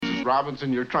Mrs.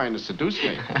 Robinson, you're trying to seduce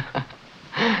me.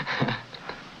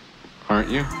 Aren't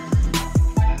you?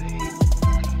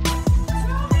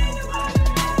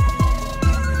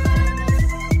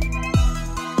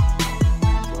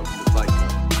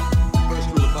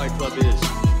 Club is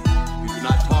you do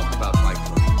not talk about Fight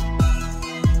Club.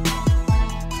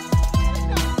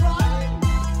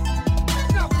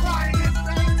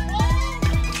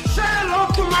 Say hello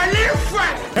to my little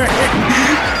friend.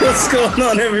 What's going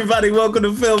on, everybody? Welcome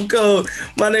to Film Code.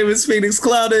 My name is Phoenix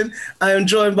Clouden. I am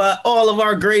joined by all of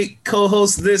our great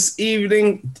co-hosts this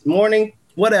evening, morning,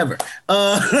 whatever.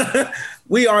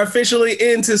 We are officially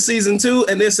into season 2,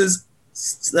 and this is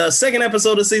the second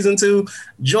episode of season 2,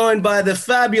 joined by the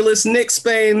fabulous Nick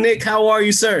Spain. Nick, how are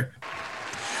you, sir?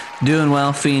 Doing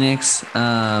well, Phoenix.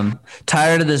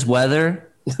 Tired of this weather.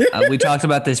 We talked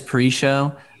about this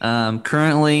pre-show.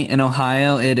 Currently in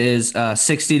Ohio, it is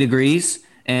 60 degrees,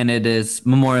 and it is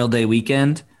Memorial Day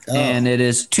weekend, and it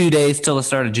is 2 days till the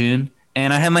start of June.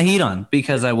 And I have my heat on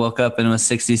because I woke up and it was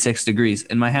 66 degrees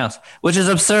in my house, which is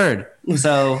absurd.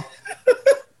 So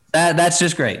that's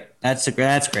just great. That's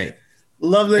great.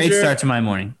 Love that great start to my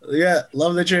morning. Yeah,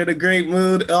 love that you're in a great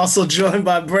mood. Also joined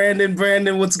by Brandon.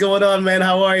 Brandon, what's going on, man?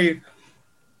 How are you?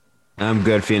 I'm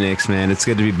good, Phoenix, man. It's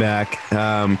good to be back.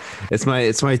 It's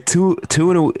my two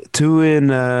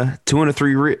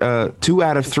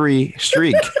out of three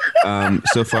streak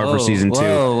so far for season 2.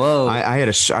 Whoa. I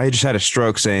just had a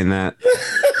stroke saying that.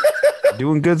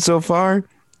 Doing good so far.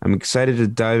 I'm excited to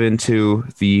dive into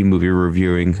the movie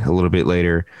reviewing a little bit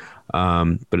later.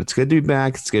 But it's good to be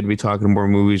back. It's good to be talking more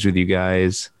movies with you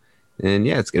guys. And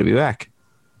yeah, it's good to be back.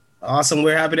 Awesome.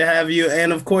 We're happy to have you.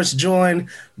 And of course, joined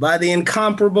by the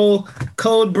incomparable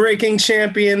code-breaking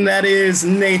champion that is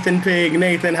Nathan Pig.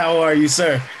 Nathan, how are you,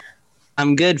 sir?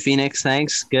 I'm good, Phoenix.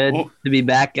 Thanks. Good to be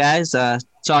back, guys. Saw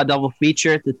a double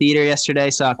feature at the theater yesterday.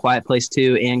 Saw Quiet Place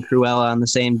 2 and Cruella on the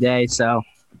same day. So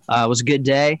it was a good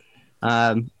day.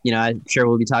 I'm sure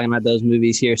we'll be talking about those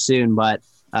movies here soon, but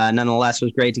nonetheless, it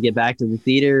was great to get back to the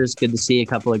theaters. Good to see a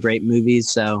couple of great movies.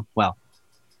 So, well,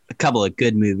 a couple of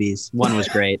good movies. One was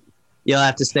great. You'll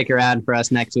have to stick around for us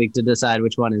next week to decide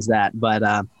which one is that. But,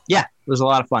 yeah, it was a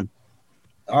lot of fun.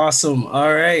 Awesome.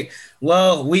 All right.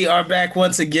 Well, we are back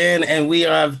once again, and we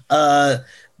have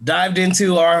dived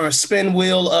into our spin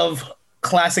wheel of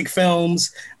classic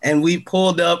films, and we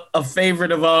pulled up a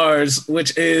favorite of ours,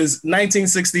 which is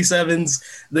 1967's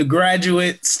The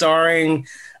Graduate, starring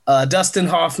Dustin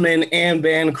Hoffman and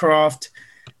Bancroft.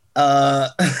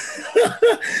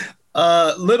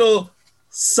 Little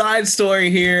side story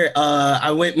here.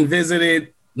 I went and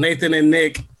visited Nathan and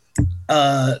Nick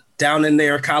down in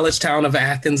their college town of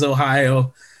Athens,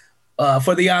 Ohio,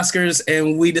 for the Oscars,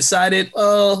 and we decided,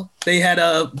 they had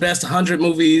a best 100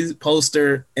 movies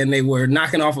poster, and they were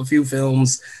knocking off a few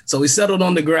films. So we settled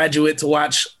on The Graduate to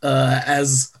watch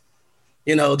as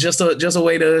just a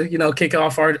way to kick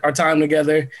off our time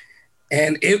together.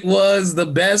 And it was the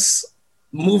best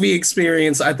movie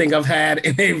experience I think I've had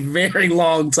in a very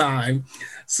long time.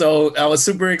 So I was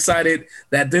super excited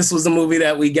that this was the movie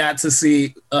that we got to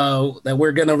see, that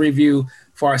we're going to review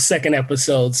for our second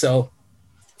episode. So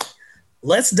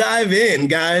let's dive in,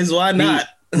 guys. Why not?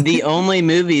 The only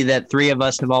movie that three of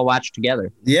us have all watched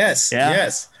together. Yes. Yeah.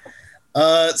 Yes.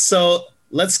 So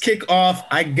let's kick off.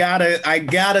 I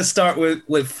gotta start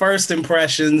with first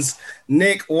impressions.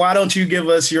 Nick, why don't you give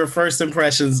us your first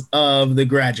impressions of The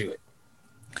Graduate?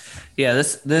 Yeah,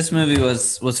 this movie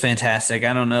was fantastic.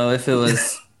 I don't know if it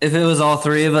was all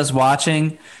three of us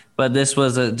watching, but this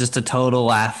was just a total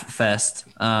laugh fest.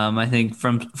 I think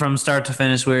from start to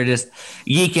finish, we were just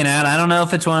geeking out. I don't know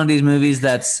if it's one of these movies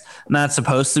that's not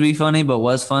supposed to be funny, but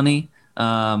was funny.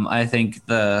 I think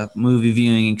the movie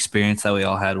viewing experience that we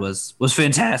all had was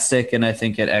fantastic, and I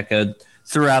think it echoed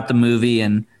throughout the movie.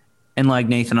 And like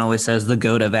Nathan always says, the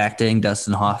GOAT of acting,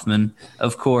 Dustin Hoffman,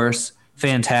 of course,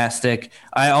 fantastic.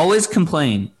 I always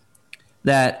complain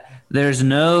that there's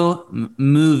no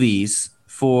movies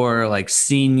for like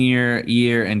senior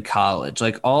year in college.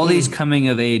 Like all these coming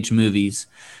of age movies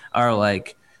are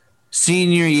like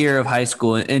senior year of high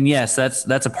school. And yes, that's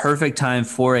a perfect time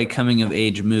for a coming of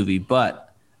age movie.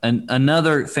 But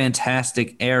another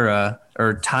fantastic era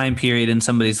or time period in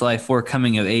somebody's life for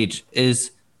coming of age is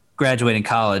graduating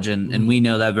college. And we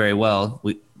know that very well.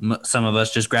 Some of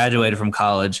us just graduated from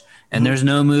college, and there's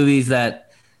no movies that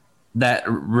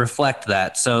reflect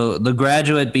that. So The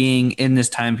Graduate being in this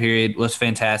time period was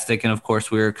fantastic. And of course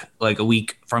we were like a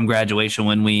week from graduation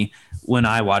when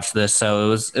I watched this. So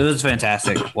it was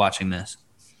fantastic watching this.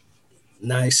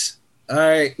 Nice. All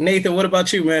right, Nathan, what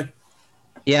about you, man?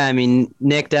 Yeah, I mean,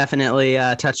 Nick definitely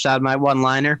touched on my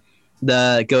one-liner.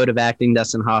 the GOAT of acting,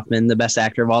 Dustin Hoffman, the best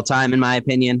actor of all time, in my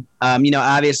opinion.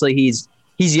 Obviously he's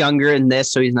younger in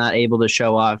this, so he's not able to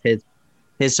show off his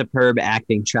superb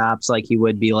acting chops like he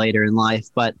would be later in life.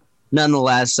 But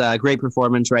nonetheless, great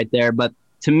performance right there. But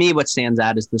to me, what stands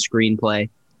out is the screenplay,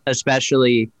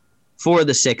 especially for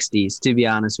the 60s, to be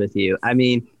honest with you. I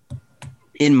mean,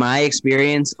 in my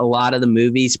experience, a lot of the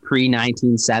movies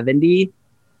pre-1970,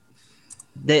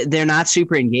 they're not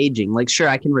super engaging. Like, sure,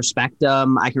 I can respect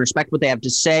them. I can respect what they have to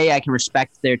say. I can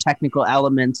respect their technical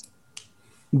elements.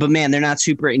 But, man, they're not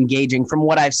super engaging from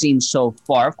what I've seen so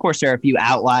far. Of course, there are a few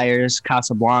outliers.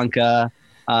 Casablanca,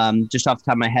 just off the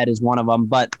top of my head, is one of them.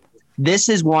 But this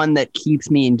is one that keeps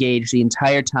me engaged the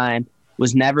entire time,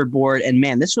 was never bored. And,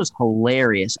 man, this was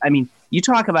hilarious. I mean, you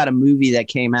talk about a movie that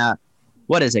came out,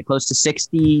 what is it, close to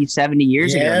 60, 70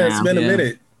 years ago now. Yeah, it's been a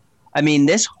minute. I mean,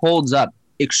 this holds up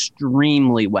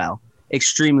extremely well.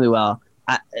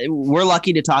 We're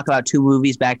lucky to talk about two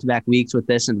movies back-to-back weeks with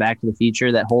this and Back to the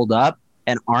Future that hold up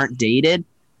and aren't dated.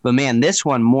 But, man, this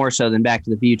one more so than Back to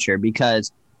the Future,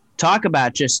 because talk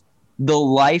about just the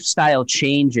lifestyle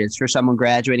changes for someone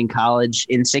graduating college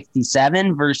in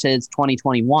 67 versus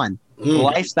 2021. The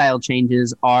lifestyle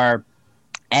changes are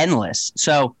endless.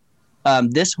 So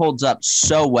this holds up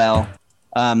so well.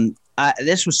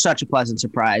 This was such a pleasant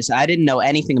surprise. I didn't know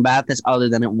anything about this other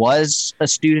than it was a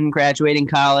student graduating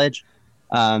college.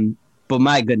 But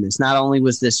my goodness, not only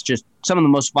was this just some of the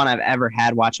most fun I've ever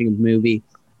had watching a movie,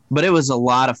 but it was a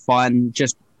lot of fun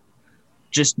just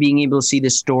being able to see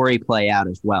this story play out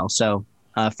as well. So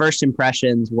first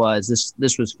impressions was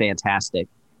this was fantastic.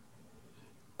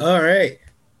 All right.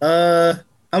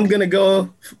 I'm going to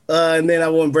go and then I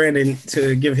want Brandon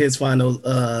to give his final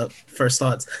first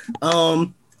thoughts.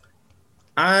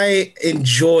 I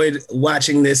enjoyed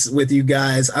watching this with you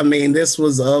guys. I mean, this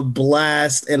was a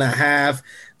blast and a half,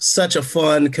 such a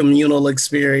fun communal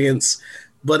experience.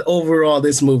 But overall,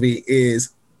 this movie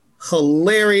is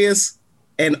hilarious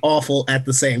and awful at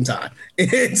the same time.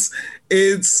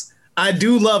 I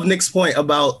do love Nick's point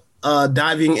about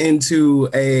diving into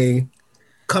a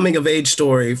coming of age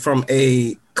story from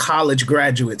a college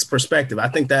graduate's perspective. I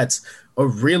think that's a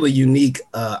really unique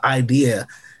idea,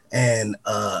 and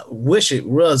wish it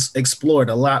was explored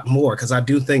a lot more, because I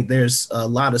do think there's a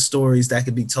lot of stories that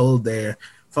could be told there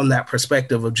from that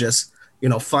perspective of just,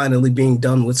 finally being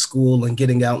done with school and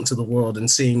getting out into the world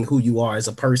and seeing who you are as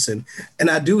a person. And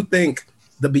I do think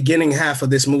the beginning half of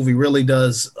this movie really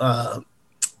does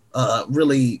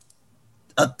really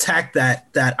attack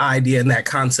that idea and that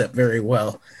concept very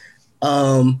well.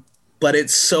 But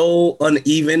it's so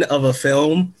uneven of a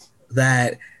film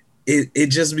that it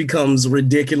just becomes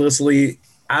ridiculously,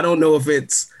 I don't know if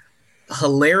it's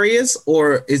hilarious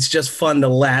or it's just fun to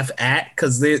laugh at,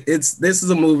 because this is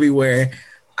a movie where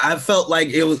I felt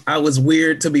like I was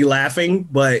weird to be laughing,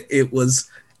 but it was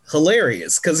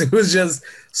hilarious because it was just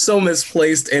so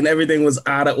misplaced and everything was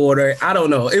out of order. I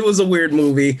don't know. It was a weird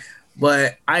movie,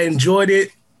 but I enjoyed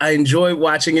it. I enjoyed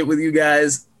watching it with you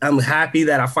guys. I'm happy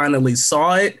that I finally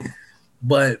saw it,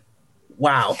 but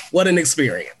wow, what an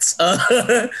experience.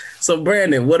 So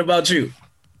Brandon, what about you?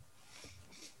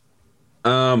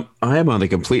 I am on the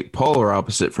complete polar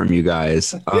opposite from you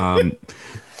guys.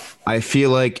 I feel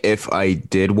like if I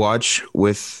did watch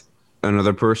with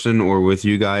another person or with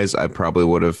you guys, I probably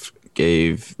would have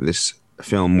gave this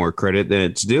film more credit than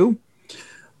it's due.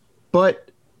 But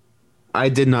I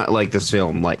did not like this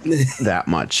film like that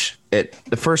much.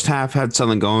 The first half had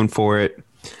something going for it,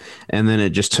 and then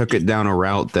it just took it down a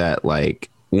route that,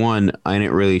 like, one, I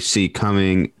didn't really see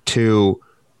coming. Two,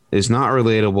 is not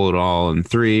relatable at all, and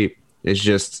three, is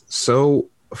just so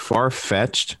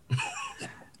far-fetched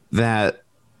that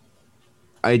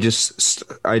I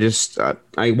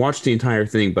watched the entire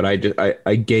thing, but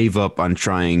I gave up on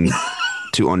trying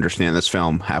to understand this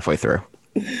film halfway through.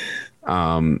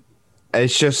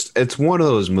 It's one of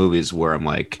those movies where I'm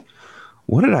like,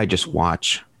 what did I just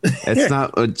watch?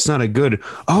 It's not a good,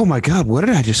 oh my God, what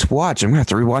did I just watch? I'm gonna have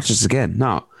to rewatch this again.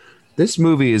 No, this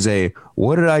movie is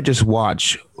what did I just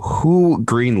watch? Who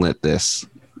greenlit this?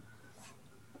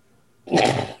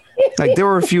 Like, there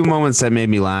were a few moments that made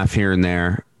me laugh here and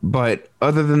there, but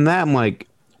other than that, I'm like,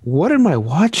 what am I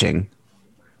watching?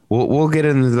 We'll get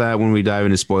into that when we dive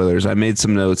into spoilers. I made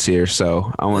some notes here,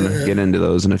 so I want to get into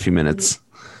those in a few minutes.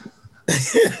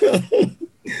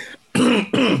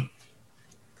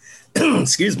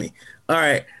 Excuse me. All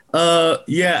right.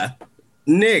 Yeah.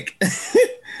 Nick,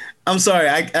 I'm sorry.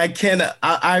 I can't.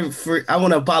 I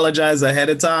want to apologize ahead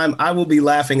of time. I will be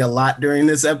laughing a lot during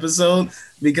this episode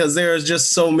because there is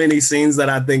just so many scenes that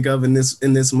I think of in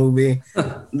this movie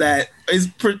that is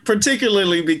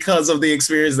particularly because of the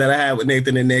experience that I had with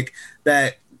Nathan and Nick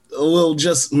that will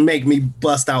just make me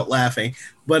bust out laughing.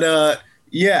 But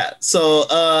yeah.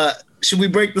 So should we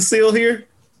break the seal here?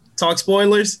 Talk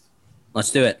spoilers.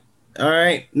 Let's do it. All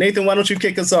right, Nathan. Why don't you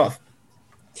kick us off?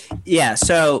 Yeah.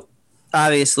 So.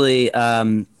 Obviously,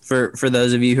 for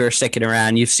those of you who are sticking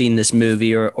around, you've seen this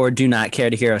movie or do not care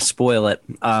to hear us spoil it.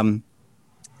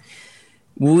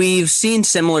 We've seen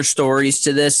similar stories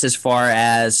to this as far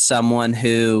as someone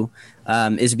who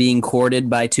is being courted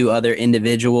by two other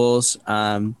individuals.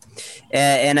 And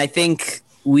I think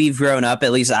we've grown up,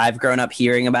 at least I've grown up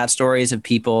hearing about stories of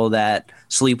people that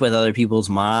sleep with other people's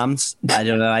moms. I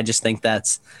don't know. I just think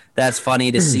that's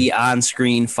funny to see on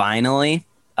screen finally.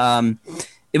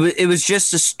 It was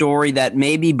just a story that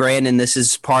maybe, Brandon, this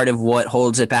is part of what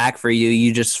holds it back for you.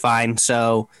 You just find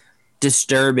so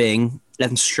disturbing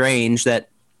and strange that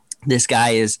this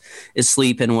guy is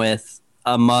sleeping with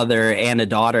a mother and a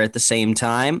daughter at the same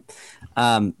time.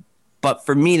 But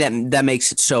for me, that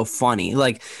makes it so funny.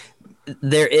 Like,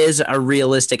 there is a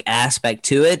realistic aspect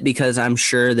to it because I'm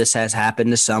sure this has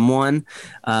happened to someone.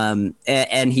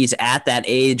 And he's at that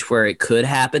age where it could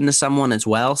happen to someone as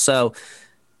well. So,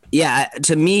 yeah,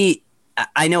 to me,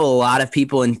 I know a lot of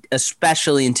people,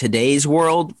 especially in today's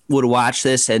world, would watch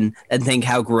this and think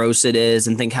how gross it is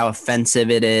and think how offensive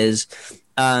it is.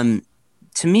 To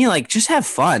me, like, just have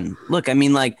fun. Look, I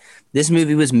mean, like, this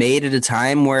movie was made at a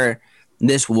time where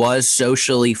this was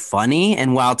socially funny.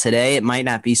 And while today it might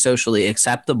not be socially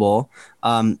acceptable,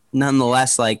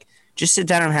 nonetheless, like, just sit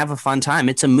down and have a fun time.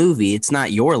 It's a movie. It's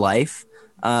not your life.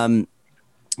 I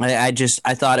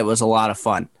thought it was a lot of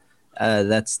fun.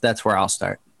 That's where I'll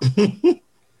start.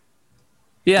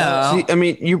 Yeah. See, I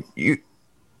mean, you.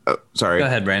 Sorry. Go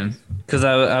ahead, Brandon. Because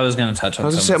I was going to touch on some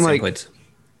of the same points.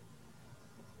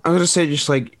 I was going to say, just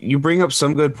like, you bring up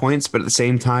some good points, but at the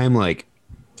same time, like,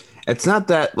 it's not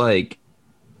that, like,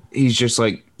 he's just,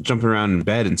 like, jumping around in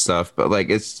bed and stuff, but, like,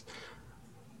 it's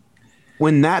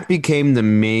when that became the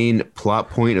main plot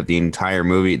point of the entire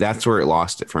movie, that's where it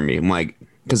lost it for me. I'm like,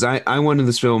 because I went into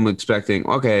this film expecting,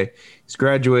 okay, he's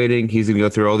graduating, he's going to go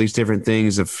through all these different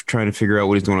things of trying to figure out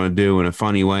what he's going to do in a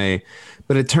funny way.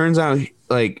 But it turns out,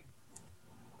 like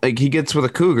he gets with a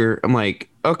cougar. I'm like,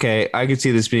 okay, I could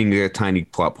see this being a tiny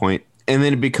plot point. And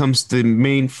then it becomes the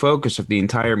main focus of the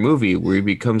entire movie, where he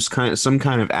becomes some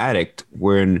kind of addict,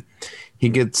 when he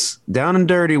gets down and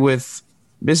dirty with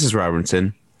Mrs.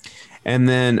 Robinson. And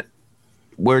then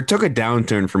where it took a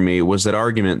downturn for me was that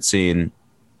argument scene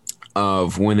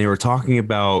of when they were talking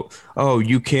about, oh,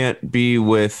 you can't be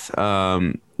with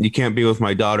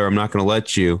my daughter, I'm not going to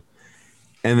let you.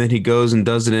 And then he goes and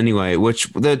does it anyway, which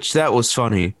that was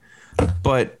funny.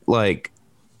 But, like,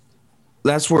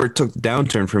 that's where it took the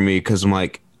downturn for me, because I'm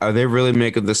like, are they really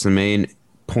making this the main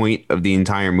point of the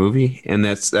entire movie? And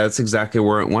that's exactly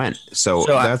where it went. So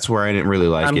that's where I didn't really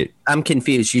like it. I'm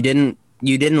confused. You didn't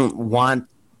want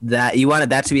that. You wanted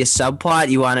that to be a subplot.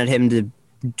 You wanted him to.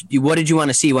 What did you want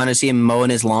to see? You want to see him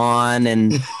mowing his lawn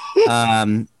and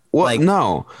well, like,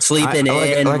 no, sleeping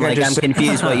in? Like I'm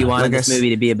confused what you wanted this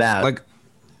movie to be about.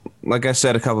 Like I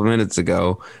said a couple minutes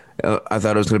ago, I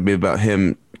thought it was going to be about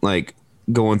him, like,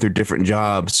 going through different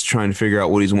jobs, trying to figure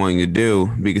out what he's wanting to do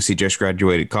because he just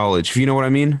graduated college. If you know what I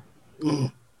mean.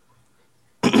 But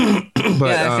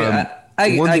yeah,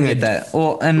 I get that.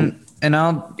 Well, and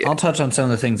I'll touch on some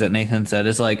of the things that Nathan said.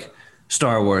 Is like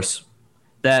Star Wars.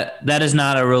 That is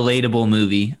not a relatable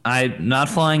movie. I'm not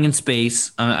flying in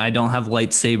space. I don't have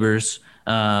lightsabers.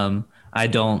 I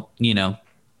don't,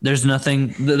 there's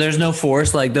nothing, there's no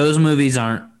force. Like, those movies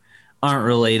aren't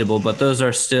relatable, but those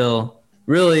are still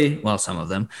really, well, some of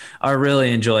them are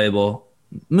really enjoyable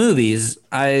movies.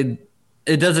 I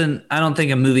don't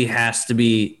think a movie has to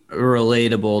be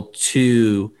relatable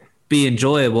to be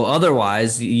enjoyable.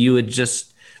 Otherwise, you would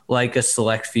just like a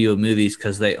select few of movies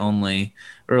because they only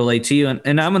relate to you.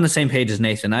 And I'm on the same page as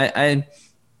Nathan. I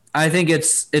think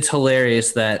it's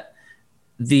hilarious that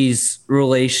these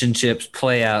relationships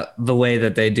play out the way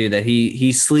that they do, that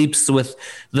he sleeps with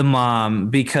the mom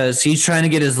because he's trying to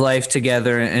get his life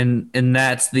together. And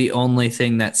that's the only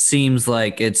thing that seems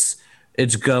like it's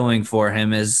going for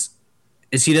him is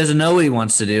he doesn't know what he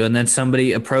wants to do. And then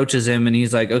somebody approaches him and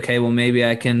he's like, okay, well, maybe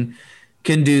I can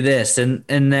do this. And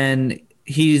then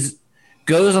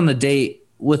goes on the date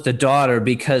with the daughter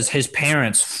because his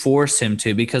parents force him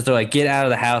to, because they're like, get out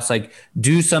of the house, like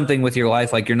do something with your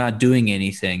life, like you're not doing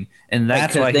anything. And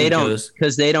that's why he goes,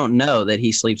 because they don't know that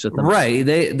he sleeps with them. Right.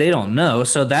 They don't know.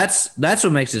 So that's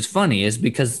what makes it funny, is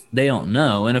because they don't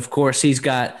know. And of course he's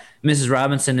got Mrs.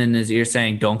 Robinson in his ear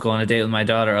saying, don't go on a date with my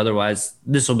daughter, otherwise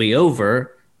this will be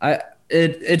over.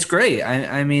 It's great.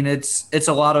 I mean, it's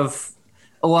a lot of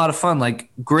fun.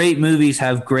 Like, great movies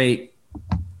have great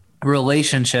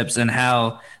relationships and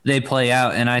how they play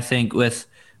out. And I think with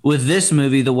this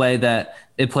movie, the way that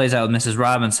it plays out with Mrs.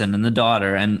 Robinson and the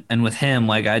daughter and with him,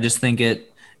 like, I just think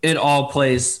it all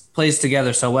plays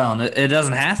together so well, and it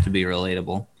doesn't have to be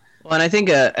relatable. Well, and I think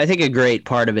a great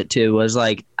part of it too was,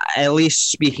 like, at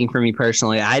least speaking for me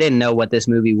personally, I didn't know what this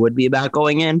movie would be about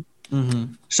going in.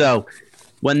 Mm-hmm. So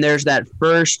when there's that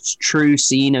first true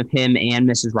scene of him and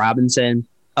Mrs. Robinson,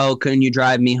 oh, can you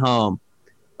drive me home?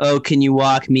 Oh, can you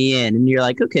walk me in? And you're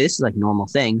like, okay, this is like normal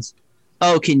things.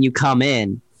 Oh, can you come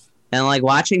in? And like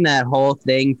watching that whole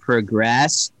thing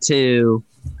progress to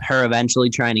her eventually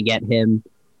trying to get him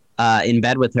in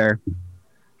bed with her.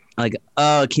 Like,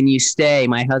 oh, can you stay?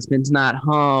 My husband's not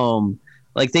home.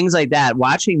 Like things like that.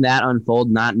 Watching that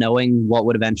unfold, not knowing what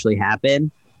would eventually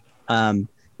happen,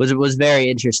 was very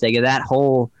interesting. And that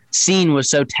whole scene was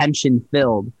so tension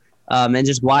filled. And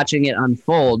just watching it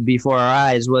unfold before our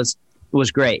eyes was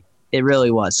great. It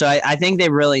really was. So I think they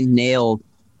really nailed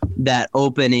that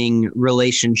opening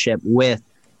relationship with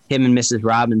him and Mrs.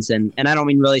 Robinson. And I don't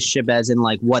mean relationship as in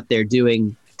like what they're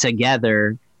doing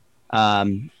together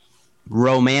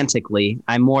romantically.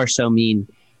 I more so mean,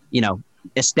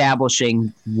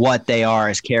 establishing what they are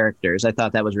as characters. I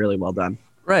thought that was really well done.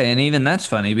 Right. And even that's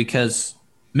funny because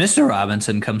Mr.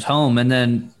 Robinson comes home and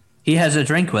then he has a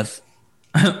drink with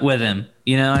him.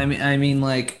 I mean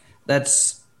like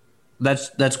that's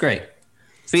great.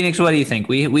 Phoenix, what do you think?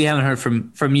 We haven't heard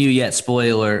from you yet.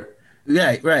 Spoiler.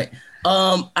 Right.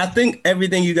 I think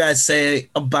everything you guys say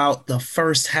about the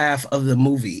first half of the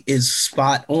movie is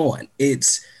spot on.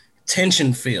 It's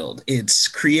tension filled. It's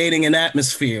creating an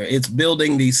atmosphere. It's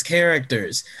building these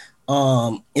characters.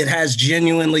 It has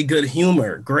genuinely good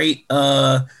humor. Great,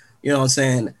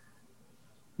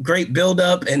 great build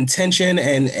up and tension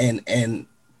and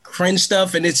cringe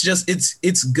stuff. And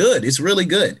it's good. It's really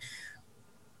good.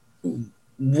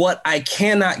 What I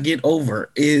cannot get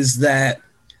over is that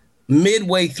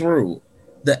midway through,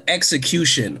 the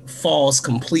execution falls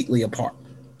completely apart.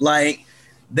 Like,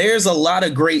 there's a lot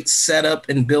of great setup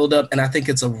and build up, and I think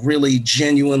it's a really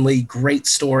genuinely great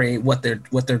story what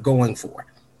they're going for.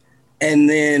 And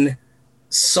then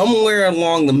somewhere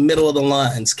along the middle of the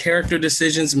lines, character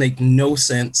decisions make no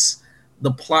sense.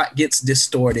 The plot gets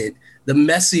distorted. The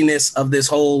messiness of this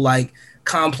whole like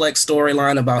complex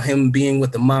storyline about him being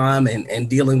with the mom and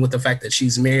dealing with the fact that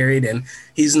she's married and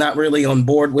he's not really on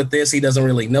board with this. He doesn't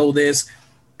really know this.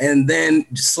 And then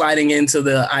sliding into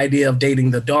the idea of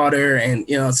dating the daughter and,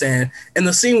 and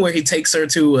the scene where he takes her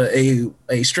to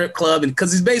a strip club and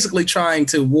because he's basically trying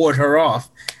to ward her off,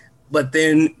 but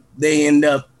then they end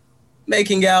up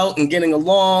making out and getting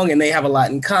along and they have a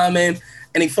lot in common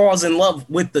and he falls in love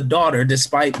with the daughter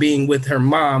despite being with her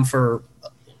mom for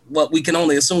what we can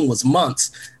only assume was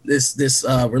months, this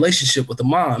relationship with the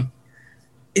mom.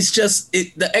 It's just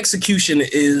the execution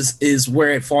is where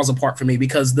it falls apart for me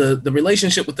because the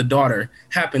relationship with the daughter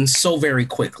happens so very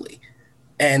quickly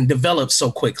and develops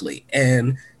so quickly.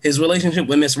 And his relationship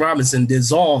with Miss Robinson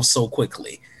dissolves so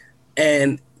quickly.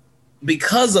 And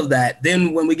because of that,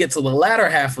 then when we get to the latter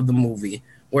half of the movie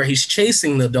where he's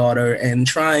chasing the daughter and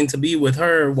trying to be with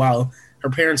her while her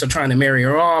parents are trying to marry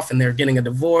her off and they're getting a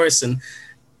divorce and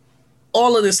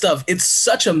all of this stuff, it's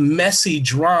such a messy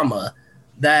drama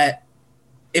that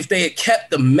if they had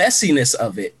kept the messiness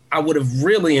of it, I would have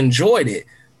really enjoyed it.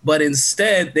 But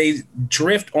instead, they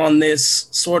drift on this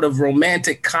sort of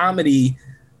romantic comedy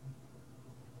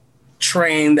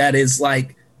train that is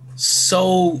like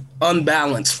so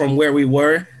unbalanced from where we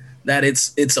were that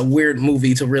it's a weird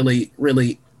movie to really,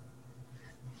 really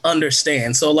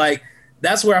understand. So like,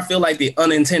 that's where I feel like the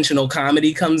unintentional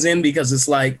comedy comes in because it's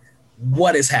like,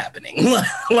 what is happening?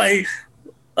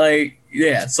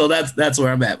 Yeah. So that's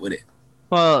where I'm at with it.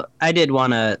 Well, I did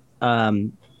want to,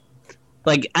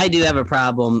 I do have a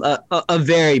problem, a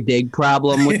very big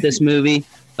problem with this movie.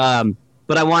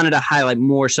 But I wanted to highlight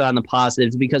more so on the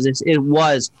positives because it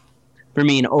was, for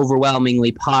me, an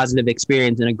overwhelmingly positive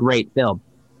experience and a great film.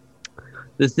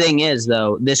 The thing is,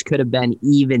 though, this could have been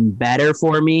even better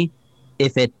for me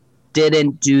if it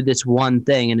didn't do this one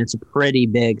thing, and it's a pretty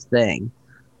big thing.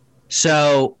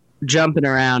 So jumping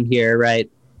around here, right,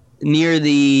 near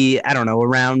the, I don't know,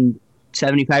 around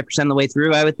 75% of the way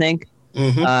through, I would think,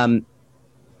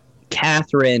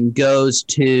 Catherine goes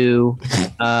to,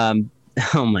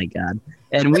 oh my God.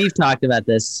 And we've talked about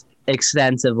this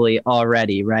extensively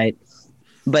already, right?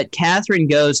 But Catherine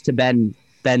goes to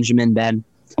Benjamin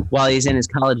while he's in his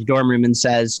college dorm room and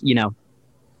says,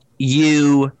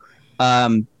 you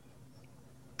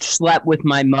slept with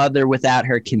my mother without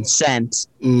her consent.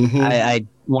 I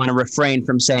want to refrain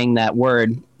from saying that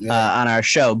word on our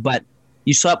show, but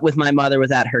you slept with my mother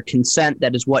without her consent.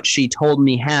 That is what she told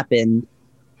me happened.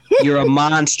 You're a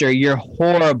monster. You're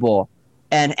horrible.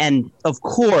 And of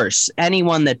course,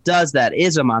 anyone that does that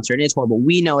is a monster and is horrible.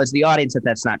 We know as the audience that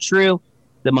that's not true.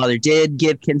 The mother did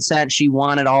give consent. She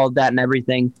wanted all of that and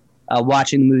everything,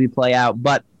 watching the movie play out.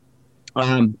 But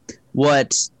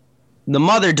what the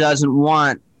mother doesn't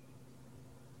want,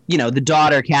 the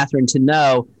daughter, Catherine, to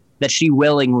know that she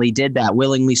willingly did that,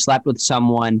 willingly slept with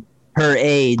someone her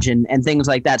age and things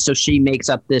like that. So she makes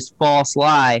up this false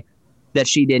lie that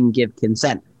she didn't give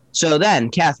consent. So then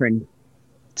Catherine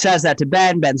says that to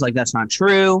Ben. Ben's like, that's not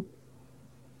true.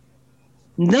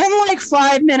 Then like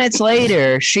 5 minutes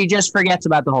later, she just forgets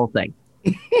about the whole thing.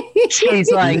 She's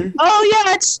like, oh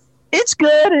yeah, it's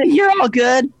good. You're all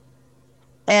good.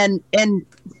 And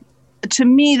to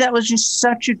me, that was just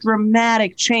such a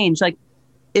dramatic change. Like,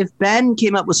 if Ben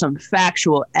came up with some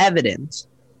factual evidence,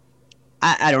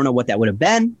 I don't know what that would have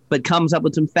been, but comes up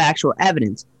with some factual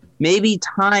evidence. Maybe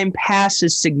time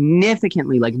passes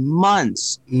significantly, like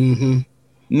months.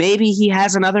 Maybe he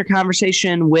has another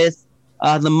conversation with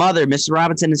the mother, Mrs.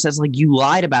 Robinson, and says, like, you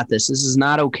lied about this. This is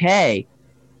not okay.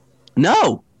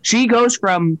 No, she goes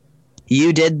from,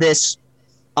 you did this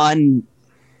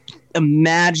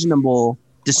unimaginable,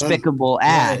 despicable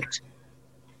act,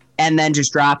 and then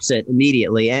just drops it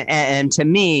immediately. And to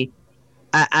me,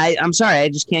 I'm sorry, I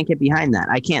just can't get behind that.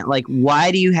 I can't. Like,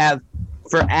 why do you have,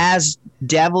 for as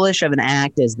devilish of an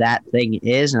act as that thing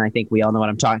is, and I think we all know what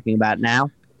I'm talking about now.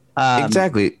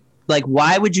 Exactly. Like,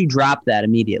 why would you drop that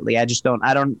immediately? I just don't.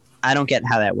 I don't get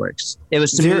how that works. It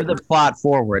was to move the plot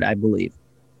forward, I believe.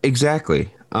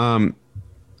 Exactly.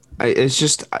 It's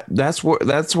just that's where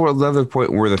another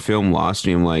point where the film lost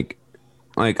me. I'm like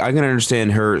I can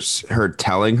understand her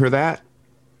telling her that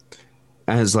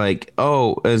as like,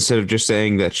 oh, instead of just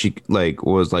saying that she like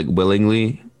was like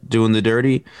willingly doing the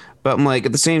dirty. But I'm like,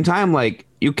 at the same time, like,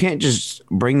 you can't just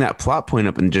bring that plot point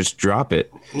up and just drop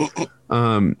it.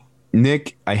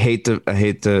 Nick, I hate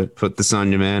to put this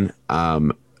on you, man.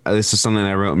 This is something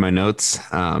I wrote in my notes.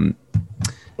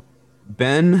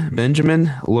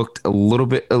 Benjamin looked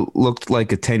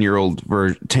like a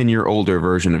 10-year older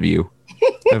version of you.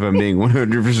 If I'm being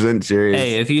 100% serious.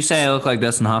 Hey, if you say I look like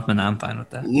Dustin Hoffman, I'm fine with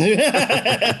that.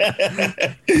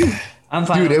 I'm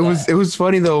fine. Dude, with it was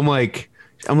funny though. I'm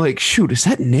like, shoot, is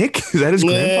that Nick? Is that his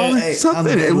grandfather? Hey,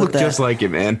 Something. It looked just like it,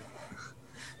 man.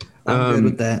 I'm good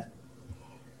with that.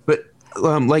 But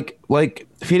like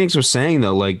Phoenix was saying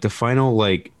though, like the final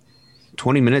like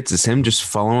 20 minutes is him just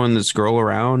following this girl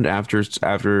around after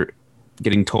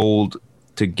getting told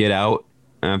to get out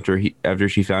after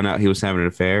she found out he was having an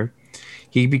affair.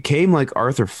 He became like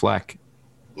Arthur Fleck,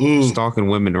 stalking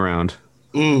women around.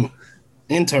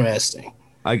 Interesting.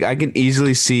 I can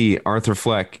easily see Arthur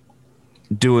Fleck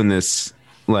doing this,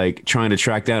 like trying to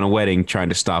track down a wedding, trying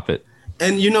to stop it.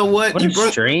 And you know what? What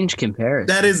a strange comparison.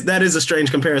 That is a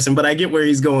strange comparison, but I get where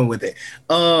he's going with it.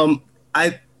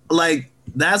 I like,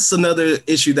 that's another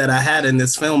issue that I had in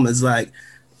this film is like,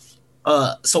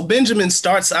 so Benjamin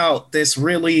starts out this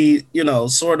really,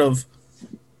 sort of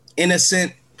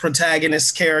innocent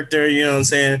protagonist character, you know what I'm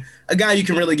saying? A guy you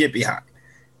can really get behind.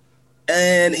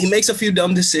 And he makes a few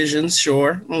dumb decisions,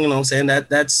 sure. You know what I'm saying?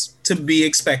 That's to be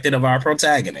expected of our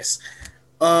protagonist.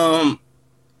 But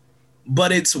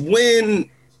it's when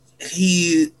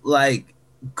he like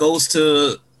goes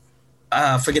to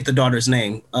forget the daughter's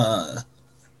name.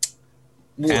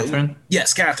 Catherine?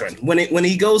 Yes, Catherine. When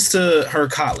he goes to her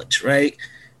college, right?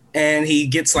 And he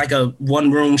gets like a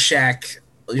one-room shack,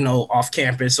 off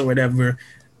campus or whatever.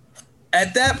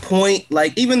 At that point,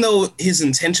 like, even though his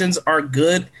intentions are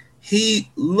good, he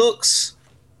looks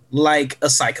like a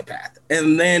psychopath.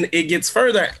 And then it gets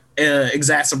further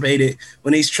exacerbated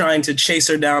when he's trying to chase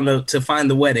her down to find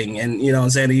the wedding. And, you know what I'm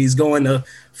saying, he's going to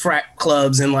frat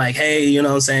clubs and like, hey, you know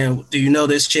what I'm saying, do you know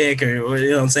this chick? Or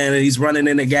you know what I'm saying, and he's running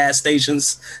into gas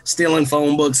stations, stealing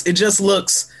phone books. It just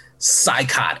looks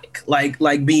psychotic,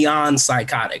 like beyond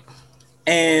psychotic.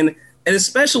 And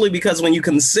especially because when you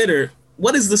consider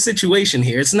what is the situation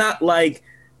here, it's not like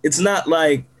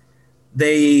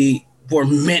they were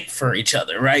meant for each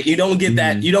other, right? You don't get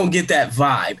that. You don't get that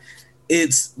vibe.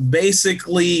 It's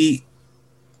basically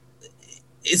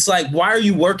it's like, why are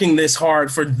you working this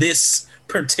hard for this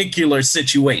particular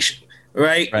situation?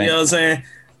 Right? You know what I'm saying?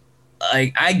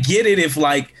 Like, I get it if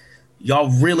like y'all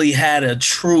really had a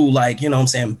true, like, you know what I'm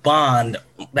saying, bond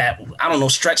that, I don't know,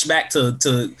 stretched back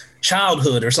to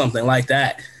childhood or something like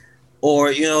that.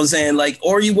 Or, you know what I'm saying, like,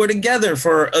 or you were together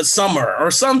for a summer or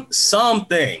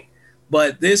something.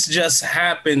 But this just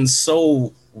happened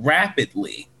so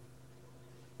rapidly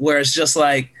where it's just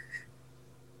like,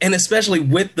 and especially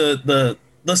with the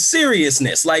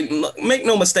seriousness, like, make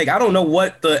no mistake, I don't know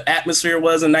what the atmosphere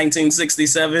was in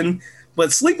 1967,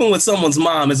 but sleeping with someone's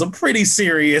mom is a pretty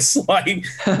serious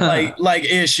like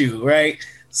issue, right?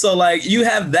 So like, you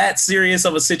have that serious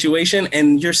of a situation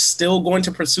and you're still going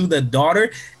to pursue the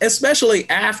daughter, especially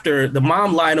after the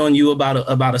mom lied on you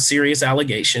about a serious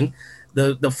allegation.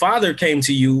 The father came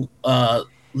to you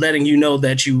letting you know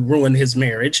that you ruined his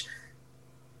marriage.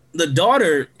 The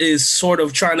daughter is sort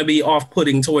of trying to be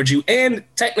off-putting towards you and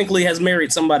technically has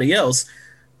married somebody else,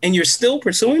 and you're still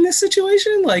pursuing this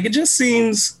situation? Like, it just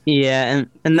seems... Yeah,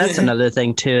 and that's another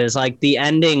thing, too, is like the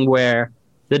ending where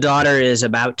the daughter is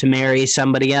about to marry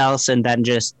somebody else and then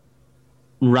just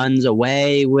runs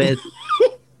away with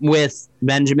with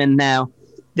Benjamin. Now,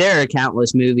 there are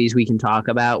countless movies we can talk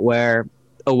about where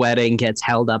a wedding gets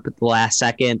held up at the last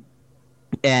second,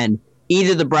 and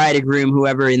either the bride or groom,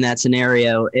 whoever in that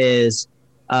scenario, is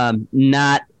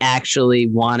not actually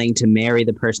wanting to marry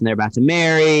the person they're about to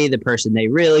marry. The person they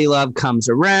really love comes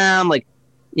around. Like,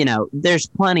 you know, there's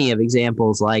plenty of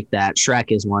examples like that.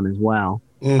 Shrek is one as well.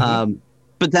 Mm-hmm.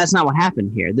 But that's not what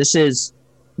happened here.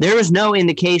 There was no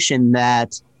indication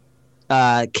that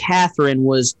Catherine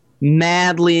was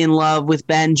madly in love with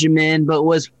Benjamin, but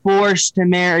was forced to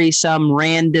marry some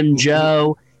random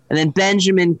Joe. And then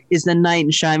Benjamin is the knight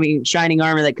in shining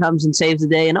armor that comes and saves the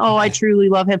day. And, oh, I truly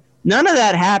love him. None of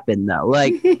that happened, though.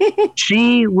 Like,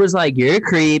 she was like, you're a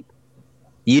creep.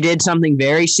 You did something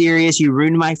very serious. You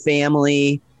ruined my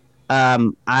family.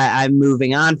 I'm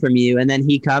moving on from you. And then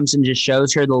he comes and just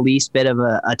shows her the least bit of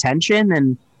attention.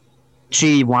 And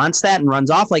she wants that and runs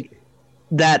off. Like,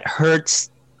 that hurts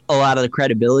a lot of the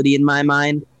credibility in my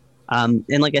mind. And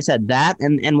like I said, that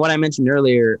and what I mentioned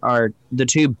earlier are the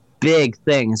two big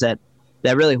things that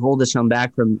really hold this film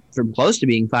back from close to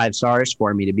being 5 stars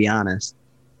for me, to be honest.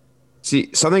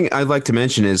 See, something I'd like to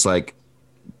mention is like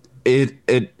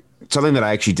it something that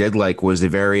I actually did like was the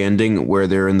very ending where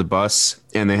they're in the bus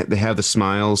and they have the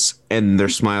smiles and their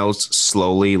smiles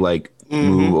slowly like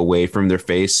move away from their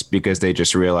face because they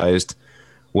just realized,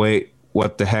 wait,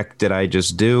 what the heck did I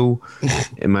just do?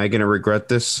 Am I going to regret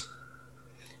this?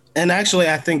 And actually,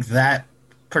 I think that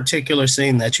particular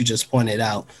scene that you just pointed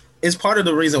out is part of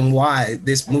the reason why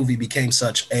this movie became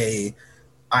such a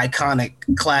iconic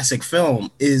classic film.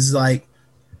 Is like,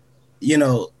 you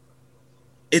know,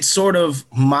 it sort of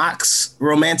mocks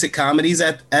romantic comedies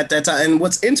at that time. And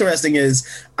what's interesting is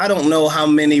I don't know how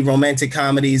many romantic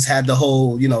comedies had the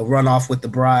whole, you know, run off with the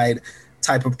bride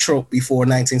type of trope before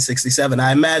 1967.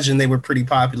 I imagine they were pretty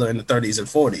popular in the 30s and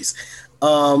 40s.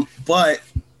 But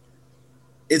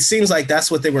it seems like that's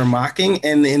what they were mocking.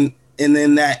 And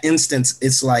in that instance,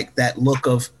 it's like that look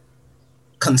of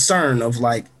concern of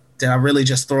like, did I really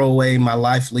just throw away my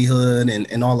livelihood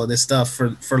and all of this stuff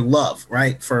for love,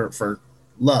 right? For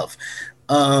love.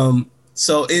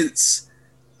 So it's,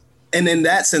 and in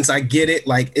that sense, I get it.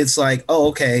 Like, it's like, oh,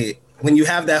 okay. When you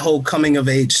have that whole coming of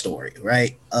age story,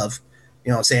 right? Of, you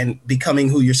know what I'm saying, becoming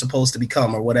who you're supposed to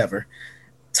become or whatever,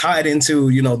 tied into,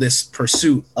 you know, this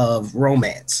pursuit of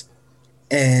romance.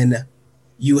 And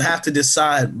you have to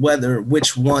decide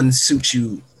which one suits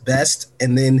you best.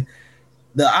 And then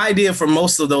the idea for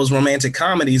most of those romantic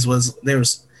comedies was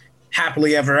there's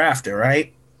happily ever after,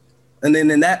 right? And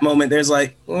then in that moment, there's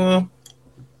like,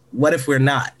 what if we're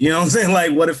not? You know what I'm saying?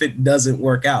 Like, what if it doesn't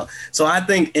work out? So I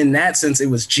think in that sense, it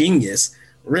was genius,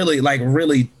 really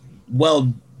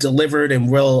well delivered and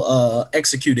well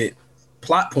executed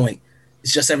plot point.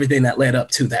 It's just everything that led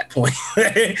up to that point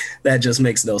that just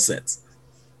makes no sense.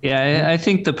 Yeah, I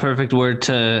think the perfect word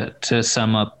to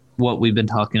sum up what we've been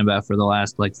talking about for the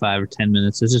last like 5 or 10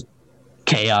 minutes is just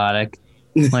chaotic.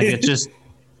 Like, it's just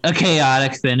a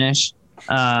chaotic finish.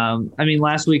 I mean,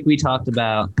 last week we talked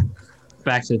about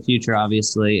Back to the Future,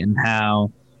 obviously, and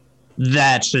how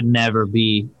that should never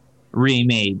be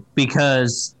remade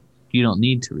because you don't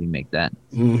need to remake that.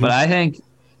 Mm-hmm. But I think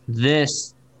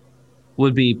this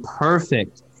would be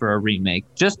perfect for a remake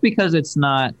just because it's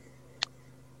not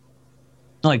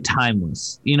like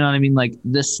timeless. You know what I mean? Like,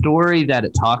 the story that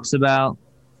it talks about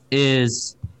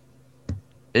is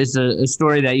a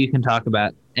story that you can talk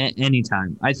about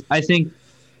anytime. I think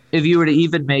if you were to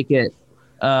even make it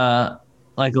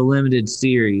like like a limited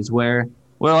series where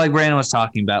like Brandon was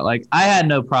talking about, like I had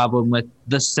no problem with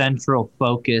the central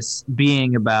focus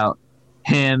being about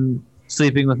him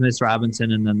sleeping with Miss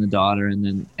Robinson and then the daughter and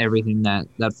then everything that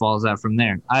falls out from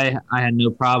there. I had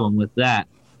no problem with that.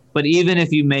 But even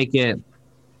if you make it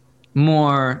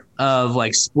more of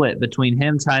like split between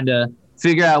him trying to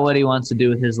figure out what he wants to do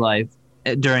with his life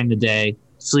during the day,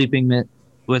 sleeping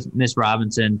with Miss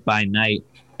Robinson by night,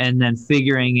 and then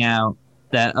figuring out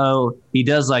that, oh, he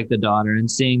does like the daughter, and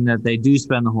seeing that they do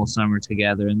spend the whole summer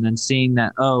together, and then seeing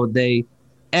that, oh,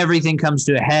 everything comes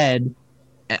to a head.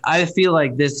 I feel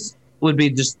like this would be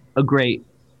just a great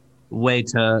way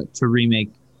to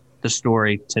remake the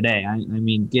story today. I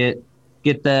mean, get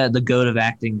the goat of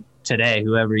acting today,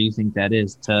 whoever you think that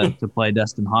is, to play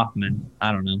Dustin Hoffman.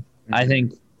 I don't know. I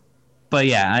think, but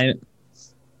yeah,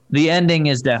 the ending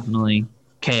is definitely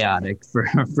chaotic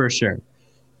for sure.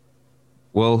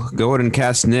 Well, go ahead and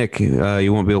cast Nick.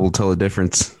 You won't be able to tell the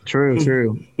difference. True.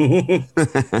 I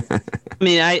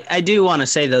mean, I do want to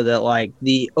say, though, that like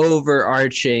the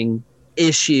overarching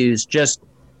issues just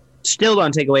still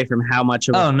don't take away from how much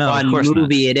of a fun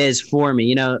movie it is for me.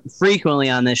 You know, frequently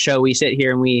on this show, we sit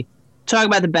here and we talk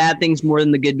about the bad things more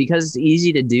than the good because it's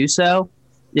easy to do so.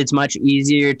 It's much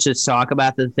easier to talk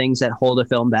about the things that hold a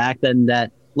film back than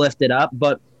that lift it up.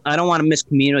 But I don't want to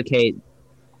miscommunicate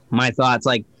my thoughts.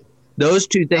 Like, those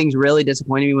two things really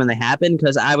disappointed me when they happened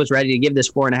because I was ready to give this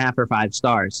 4.5 or 5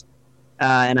 stars.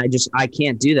 And I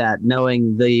can't do that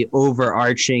knowing the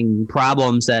overarching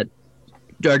problems that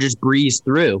are just breezed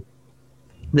through.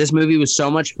 This movie was so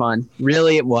much fun.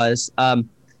 Really, it was.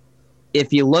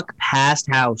 If you look past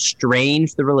how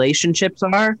strange the relationships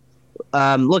are,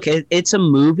 look, it's a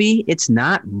movie. It's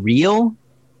not real.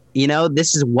 You know,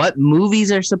 this is what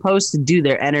movies are supposed to do.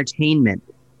 They're entertainment,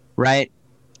 right?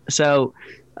 So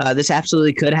this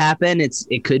absolutely could happen.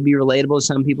 It could be relatable to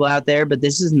some people out there, but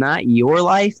this is not your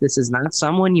life. This is not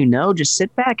someone you know. Just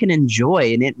sit back and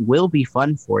enjoy, and it will be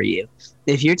fun for you.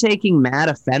 If you're taking mad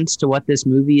offense to what this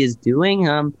movie is doing,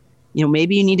 you know,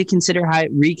 maybe you need to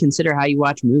reconsider how you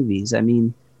watch movies. I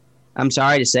mean, I'm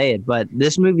sorry to say it, but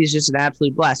this movie is just an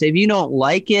absolute blast. If you don't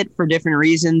like it for different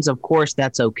reasons, of course,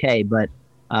 that's okay. But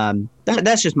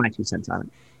that's just my 2 cents on it.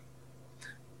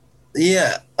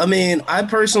 Yeah, I mean, I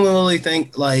personally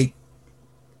think like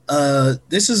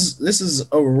this is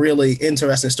a really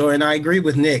interesting story, and I agree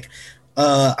with Nick.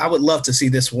 I would love to see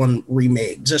this one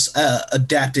remade, just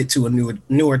adapted to a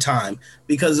newer time,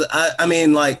 because I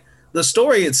mean, like, the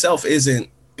story itself isn't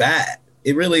bad.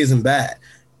 It really isn't bad.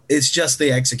 It's just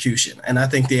the execution, and I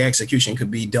think the execution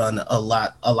could be done a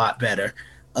lot better.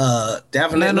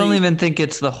 Definitely. And I don't even think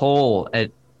it's the whole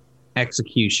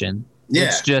execution.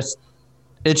 Yeah.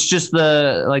 It's just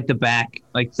the back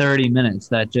 30 minutes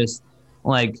that just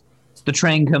like the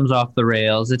train comes off the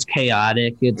rails. It's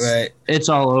chaotic. It's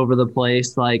all over the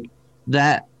place. Like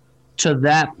that, to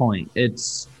that point,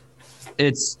 it's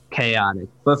chaotic.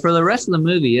 But for the rest of the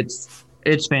movie,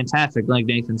 it's fantastic. Like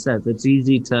Nathan says, it's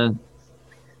easy to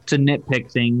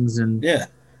nitpick things and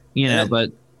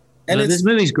but this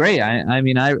movie's great. I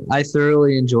mean, I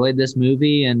thoroughly enjoyed this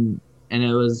movie and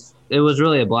it was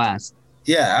really a blast.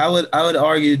 Yeah, I would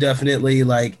argue definitely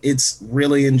like it's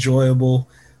really enjoyable.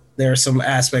 There are some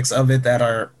aspects of it that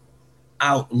are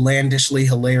outlandishly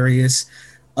hilarious.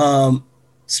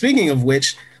 Speaking of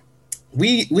which,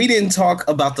 we didn't talk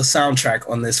about the soundtrack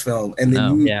on this film, and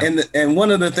and one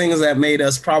of the things that made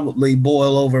us probably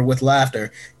boil over with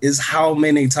laughter is how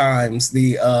many times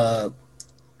the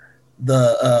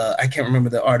I can't remember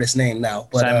the artist's name now,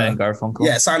 but Simon and Garfunkel.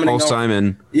 Yeah,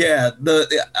 Simon. Yeah,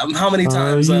 how many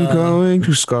times are you going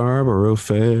to Scarborough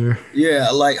Fair? Yeah,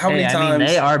 like how many times? I mean,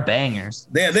 they are bangers.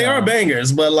 They are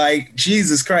bangers, but like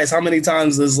Jesus Christ, how many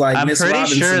times is like I'm Miss pretty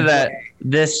Robinson sure that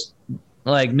this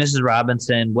like Mrs.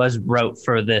 Robinson was wrote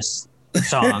for this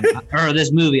song or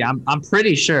this movie. I'm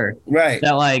pretty sure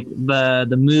that like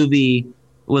the movie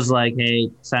was like,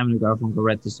 hey, Simon and Garfunkel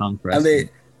wrote the song for us.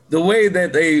 The way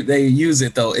that they use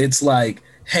it though, it's like,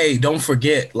 hey, don't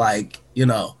forget, like, you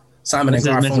know, Simon and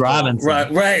Garfunkel. Miss Robinson.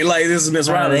 Right. Like this is Miss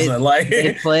Robinson.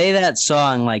 They play that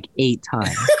song like 8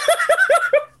 times.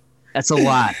 That's a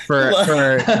lot for a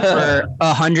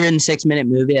 106-minute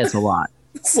movie. That's a lot.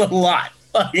 It's a lot.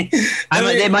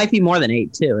 It might be more than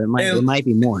 8 too. It might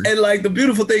be more. And like the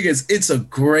beautiful thing is, it's a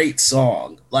great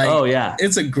song. Like, oh yeah,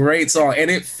 it's a great song, and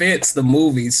it fits the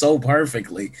movie so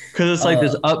perfectly because it's like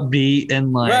this upbeat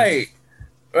and like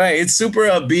right. It's super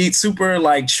upbeat, super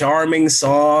like charming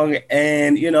song,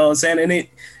 and you know what I'm saying.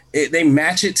 And they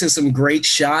match it to some great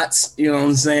shots. You know what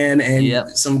I'm saying, and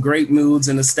some great moods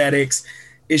and aesthetics.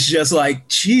 it's just like,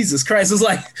 Jesus Christ. It's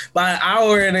like by an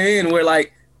hour and in, we're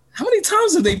like, how many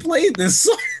times have they played this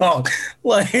song?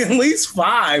 Like at least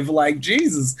 5. Like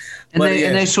Jesus. And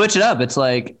they switch it up. It's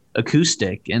like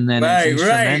acoustic, and then it's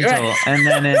instrumental, and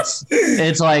then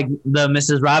it's like the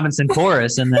Mrs. Robinson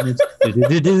chorus, and then it's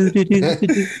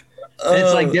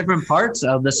it's like different parts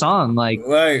of the song, like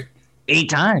 8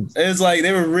 times. It's like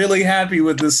they were really happy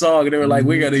with this song, and they were like,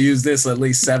 "We got to use this at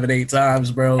least 7-8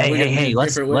 times, bro." Hey,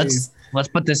 let's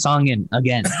put this song in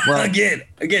again. Well, again,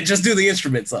 just do the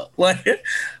instruments up.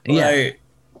 Great.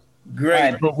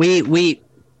 Right, but we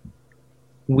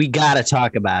gotta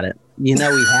talk about it. You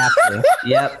know we have to.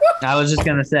 Yep. I was just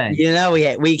gonna say. You know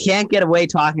we can't get away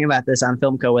talking about this on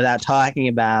Filmco without talking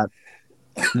about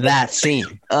that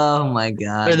scene. Oh my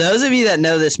God. For those of you that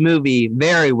know this movie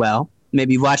very well,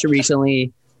 maybe you watched it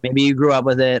recently, maybe you grew up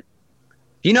with it.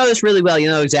 If you know this really well, you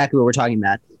know exactly what we're talking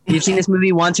about. If you've seen this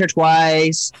movie once or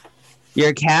twice, you're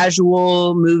a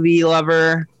casual movie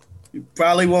lover. You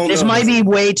probably won't. This might be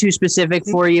way too specific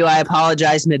for you. I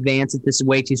apologize in advance if this is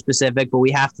way too specific, but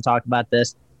we have to talk about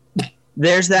this.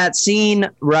 There's that scene,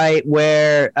 right,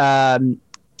 where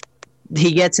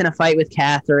he gets in a fight with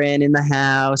Catherine in the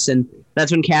house, and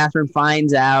that's when Catherine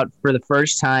finds out for the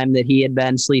first time that he had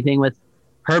been sleeping with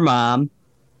her mom.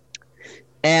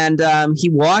 And he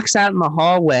walks out in the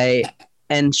hallway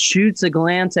and shoots a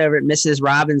glance over at Mrs.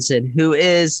 Robinson, who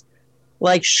is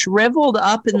like shriveled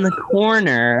up in the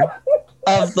corner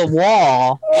of the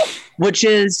wall, which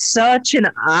is such an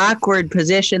awkward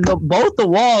position. Both the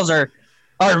walls are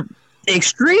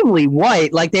extremely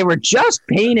white, like they were just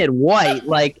painted white,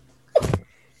 like,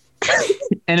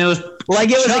 and it was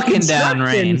like it was a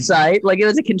construction site, like it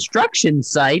was a construction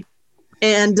site,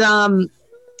 and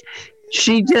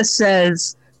she just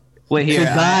says, "Wait here,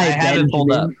 goodbye, I have it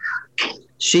pulled up."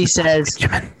 She says,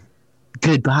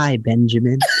 "Goodbye,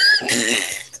 Benjamin."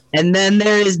 And then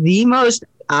there is the most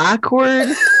awkward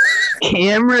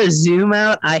camera zoom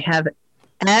out I have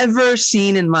ever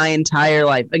seen in my entire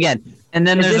life. Again, and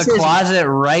then there's a closet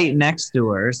right next to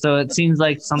her, so it seems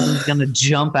like something's gonna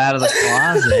jump out of the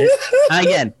closet.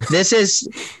 Again, this is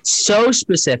so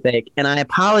specific, and I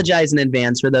apologize in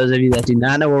advance for those of you that do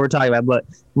not know what we're talking about, but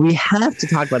we have to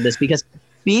talk about this because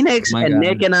Phoenix and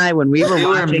Nick and I, when we were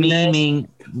watching memeing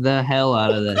the hell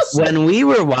out of this. When we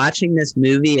were watching this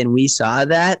movie and we saw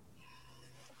that,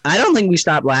 I don't think we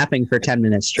stopped laughing for 10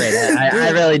 minutes straight. I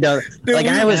really don't. Like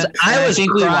I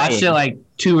think we watched it like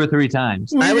 2 or 3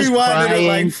 times. I was crying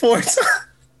like 4 times.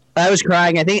 I was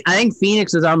crying. I think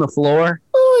Phoenix was on the floor.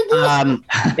 Oh my God.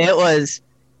 It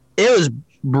was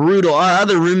brutal. Our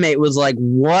other roommate was like,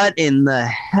 "What in the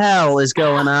hell is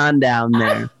going on down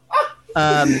there?"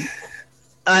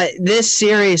 This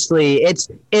seriously,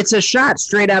 it's a shot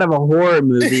straight out of a horror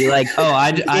movie. Like,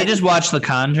 I just watched The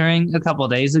Conjuring a couple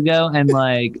of days ago, and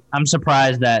like I'm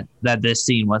surprised that this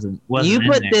scene wasn't. You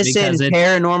put this in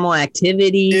Paranormal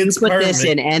Activity. You put this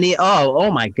in any.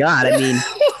 Oh my God! I mean,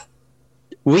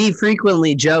 we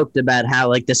frequently joked about how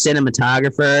like the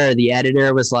cinematographer or the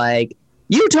editor was like,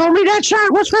 "You told me that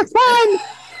shot was for fun.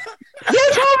 You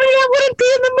told me that wouldn't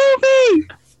be in the movie."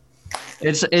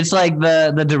 It's like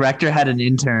the director had an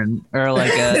intern or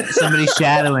like somebody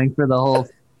shadowing for the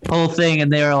whole thing,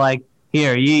 and they were like,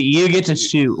 "Here, you get to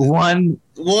shoot one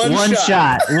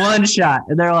shot,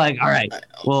 and they're like, "All right,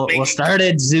 we'll start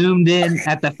it zoomed in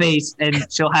at the face, and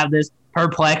she'll have this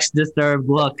perplexed, disturbed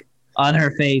look on her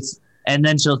face, and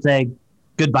then she'll say,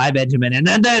 'Goodbye, Benjamin,' and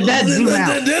then that zoom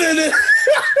out."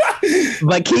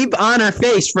 But keep on her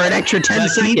face for an extra 10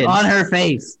 seconds. Keep on her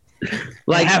face.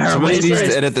 Like somebody needs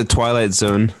to edit the Twilight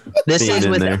Zone. This is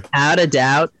without a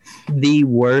doubt the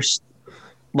worst,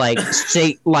 like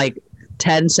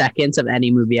 10 seconds of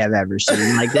any movie I've ever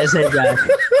seen. Like this is,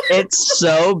 it's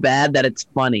so bad that it's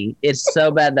funny. It's so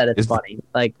bad that it's funny.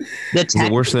 Like is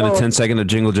it worse than a 10-second of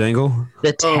Jingle Jangle?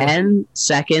 The 10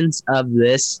 seconds of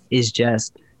this is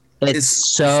just, it's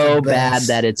so bad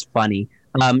that it's funny.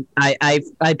 I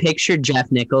pictured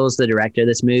Jeff Nichols, the director of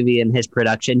this movie, and his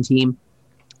production team,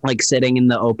 like sitting in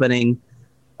the opening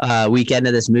weekend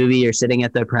of this movie or sitting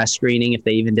at the press screening, if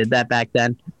they even did that back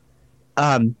then.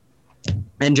 And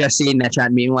just seeing that shot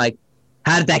and being like,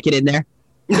 how did that get in there?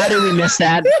 How did we miss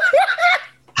that?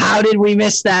 How did we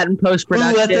miss that in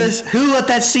post-production? Who let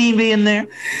that scene be in there?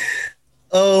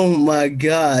 Oh my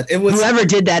God. It was whoever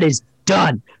did that is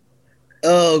done.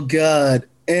 Oh God.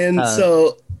 And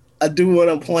so I do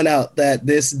want to point out that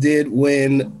this did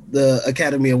win the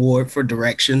Academy Award for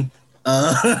direction.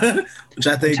 Which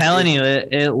I think I'm telling you,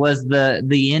 it was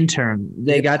the intern.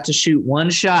 They got to shoot one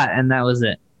shot, and that was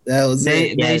it. That was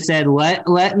They said,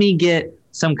 let me get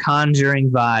some Conjuring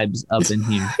vibes up in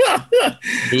here.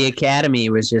 The Academy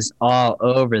was just all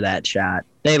over that shot.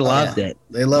 They loved it.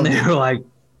 They loved They it. were like,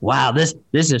 "Wow, this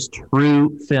is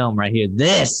true film right here.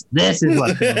 This is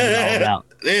what film is all about.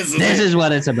 This is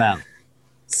what it's about."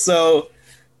 So,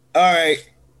 all right.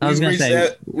 I was gonna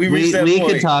say we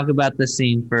could talk about the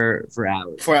scene for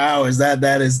hours. For hours.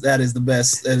 That is the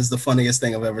best. That is the funniest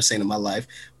thing I've ever seen in my life.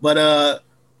 But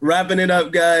wrapping it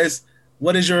up, guys.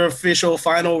 What is your official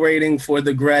final rating for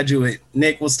The Graduate?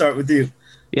 Nick, we'll start with you.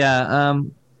 Yeah,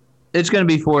 it's gonna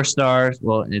be 4 stars.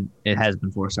 Well, it has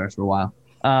been 4 stars for a while.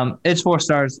 It's 4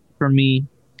 stars for me,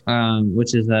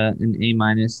 which is an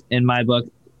A- in my book.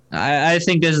 I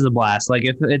think this is a blast. Like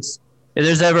if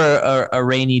there's ever a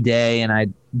rainy day and I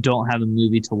don't have a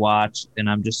movie to watch and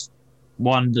I'm just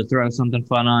wanted to throw something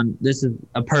fun on, this is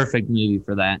a perfect movie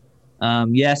for that.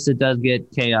 Yes, it does get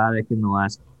chaotic in the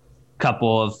last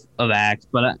couple of acts,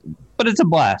 but it's a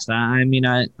blast. I mean,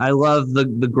 I love the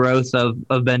growth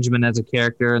of Benjamin as a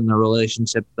character and the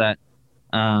relationships that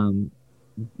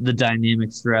the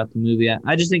dynamics throughout the movie.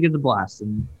 I just think it's a blast,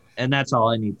 and that's all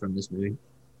I need from this movie.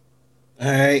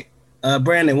 All right.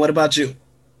 Brandon, what about you?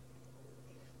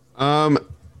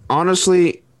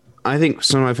 Honestly, I think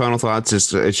some of my final thoughts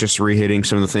is it's just rehitting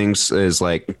some of the things is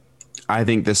like, I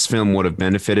think this film would have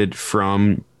benefited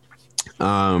from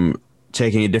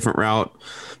taking a different route,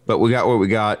 but we got what we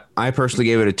got. I personally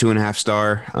gave it a 2.5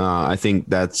 star. I think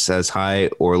that's as high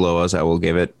or low as I will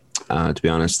give it, to be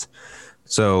honest.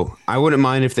 So I wouldn't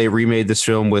mind if they remade this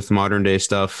film with modern day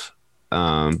stuff,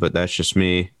 but that's just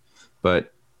me.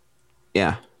 But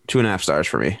yeah, 2.5 stars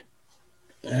for me.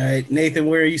 All right, Nathan,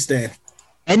 where are you staying?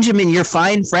 Benjamin, your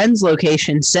fine friend's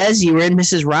location says you were in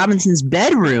Mrs. Robinson's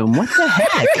bedroom. What the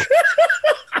heck?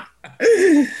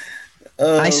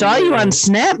 I saw you on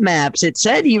Snap Maps. It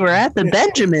said you were at the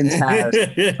Benjamin's house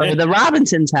or the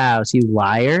Robinson's house, you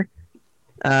liar.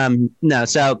 No,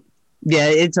 so yeah,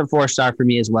 it's a 4-star for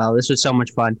me as well. This was so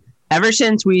much fun. Ever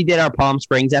since we did our Palm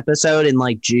Springs episode in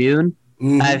like June,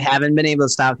 I haven't been able to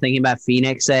stop thinking about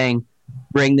Phoenix saying,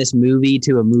 bring this movie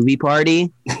to a movie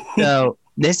party. So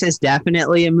this is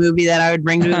definitely a movie that I would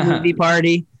bring to a movie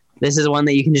party. This is one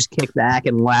that you can just kick back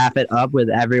and laugh it up with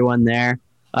everyone there.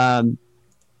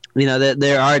 You know,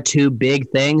 there are 2 big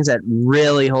things that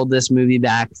really hold this movie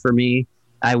back for me.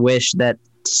 I wish that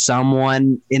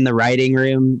someone in the writing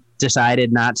room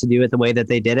decided not to do it the way that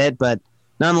they did it, but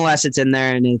nonetheless, it's in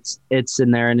there and it's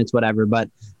in there and it's whatever. But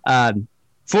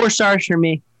 4 stars for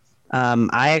me.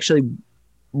 I actually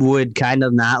would kind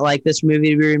of not like this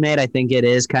movie to be remade. I think it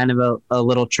is kind of a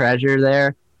little treasure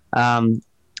there.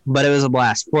 But it was a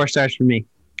blast. 4 stars for me.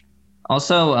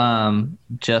 Also,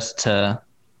 just to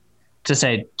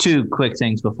say 2 quick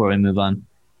things before we move on.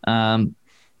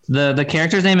 The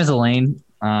character's name is Elaine.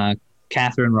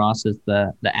 Catherine Ross is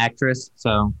the actress.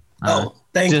 So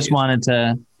just wanted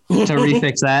to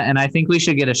refix that. And I think we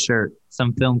should get a shirt,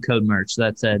 some film code merch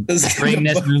that said, bring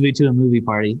this movie to a movie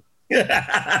party.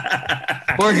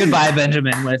 Or goodbye,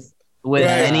 Benjamin, with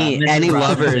any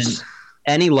lovers.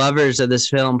 Any lovers of this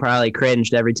film probably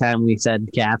cringed every time we said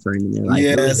Catherine. And they're like,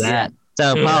 who is that?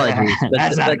 So apologies. But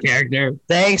that's not a character.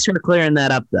 Thanks for clearing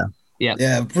that up, though.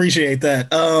 Yeah, appreciate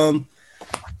that.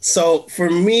 So for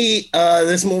me,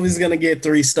 this movie's gonna get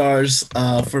 3 stars.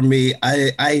 For me,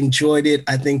 I enjoyed it.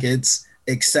 I think it's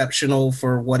exceptional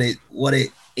for what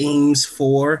it aims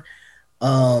for.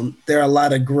 There are a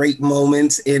lot of great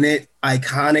moments in it,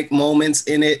 iconic moments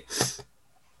in it.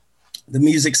 The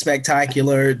music's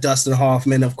spectacular. Dustin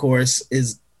Hoffman, of course,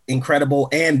 is incredible,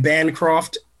 and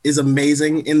Bancroft is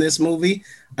amazing in this movie.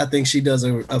 I think she does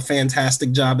a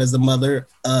fantastic job as the mother,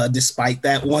 despite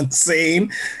that one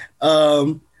scene.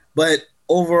 But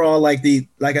overall, like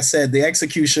I said, the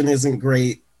execution isn't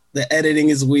great. The editing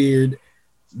is weird.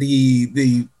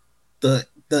 The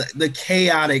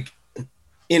chaotic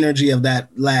energy of that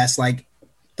last like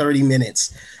 30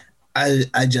 minutes,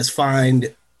 I just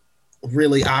find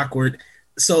really awkward.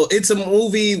 So it's a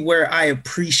movie where I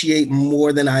appreciate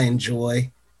more than I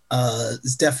enjoy.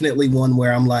 It's definitely one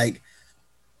where I'm like,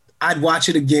 I'd watch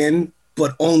it again,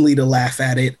 but only to laugh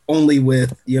at it, only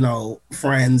with,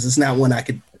 friends. It's not one I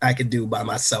could do by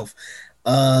myself.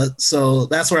 So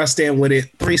that's where I stand with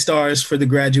it. 3 stars for The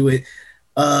Graduate.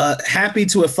 Happy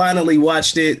to have finally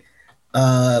watched it.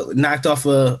 Knocked off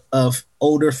a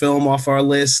older film off our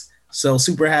list. So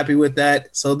super happy with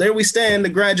that. So there we stand. The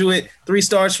Graduate, 3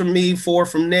 stars from me, 4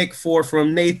 from Nick, 4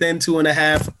 from Nathan,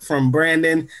 2.5 from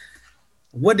Brandon.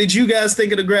 What did you guys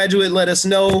think of The Graduate? Let us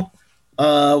know.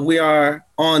 We are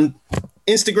on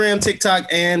Instagram, TikTok,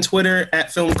 and Twitter at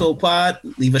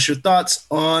FilmCodePod. Leave us your thoughts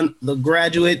on The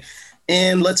Graduate.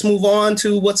 And let's move on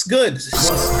to what's good.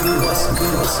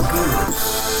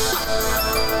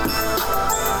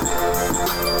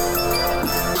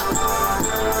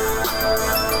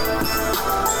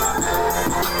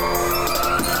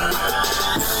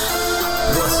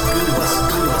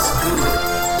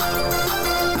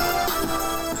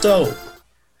 So,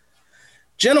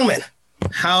 gentlemen,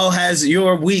 how has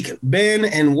your week been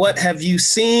and what have you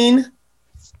seen?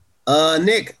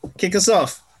 Nick, kick us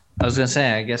off. I was gonna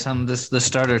say, I guess I'm the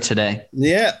starter today.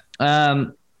 Yeah.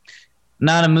 Not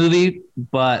a movie,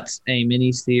 but a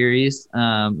mini series.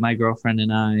 My girlfriend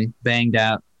and I banged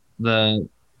out the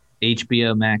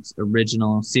HBO Max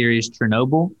original series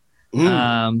Chernobyl.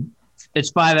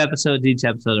 It's 5 episodes. Each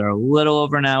episode are a little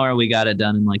over an hour. We got it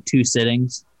done in like 2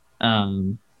 sittings.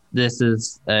 This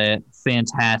is a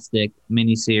fantastic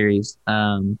miniseries.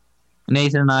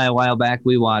 Nathan and I, a while back,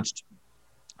 we watched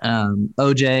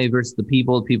OJ versus the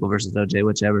People versus OJ,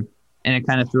 whichever. And it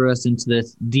kind of threw us into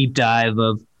this deep dive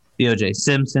of the OJ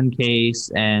Simpson case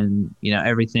and, you know,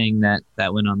 everything that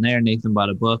went on there. Nathan bought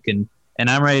a book and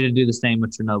I'm ready to do the same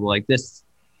with Chernobyl. Like this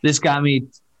got me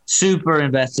super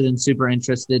invested and super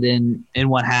interested in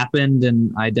what happened.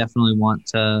 And I definitely want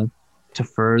to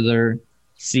further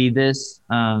see this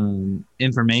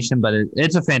information, but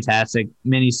it's a fantastic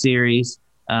mini series.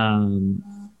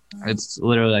 It's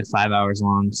literally like 5 hours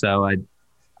long, so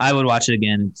I would watch it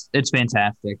again. It's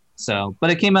fantastic. So,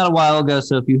 but it came out a while ago,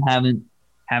 so if you haven't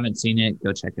seen it,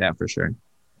 go check it out for sure.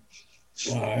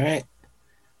 All right,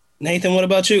 Nathan, what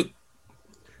about you?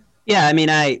 Yeah, I mean,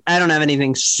 I don't have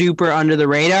anything super under the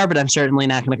radar, but I'm certainly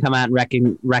not going to come out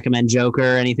and recommend Joker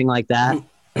or anything like that.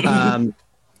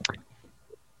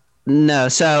 No,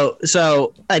 so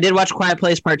I did watch Quiet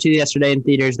Place Part 2 yesterday in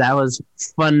theaters. That was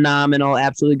phenomenal.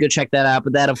 Absolutely go check that out.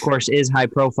 But that, of course, is high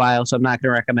profile, so I'm not going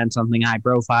to recommend something high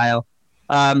profile.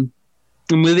 A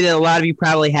movie that a lot of you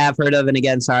probably have heard of, and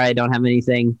again, sorry, I don't have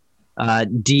anything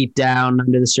deep down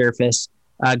under the surface.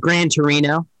 Gran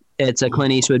Torino. It's a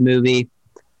Clint Eastwood movie.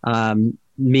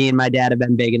 Me and my dad have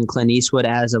been big into Clint Eastwood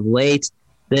as of late.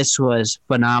 This was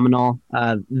phenomenal.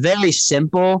 Very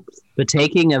simple, but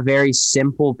taking a very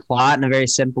simple plot and a very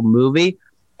simple movie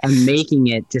and making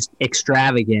it just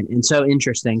extravagant and so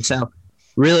interesting. So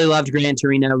really loved Gran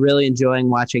Torino, really enjoying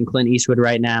watching Clint Eastwood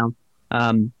right now.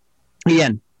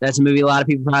 Again, that's a movie a lot of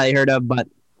people probably heard of, but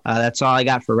that's all I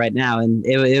got for right now. And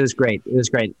it was great. It was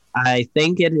great. I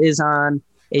think it is on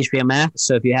HBO Max.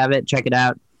 So if you have it, check it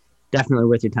out. Definitely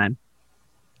worth your time.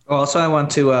 Also, I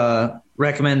want to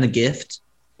recommend The Gift.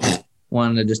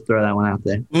 Wanted to just throw that one out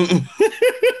there.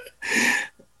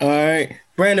 All right.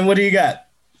 Brandon, what do you got?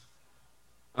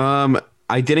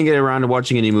 I didn't get around to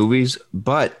watching any movies,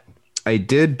 but I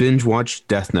did binge watch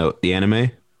Death Note, the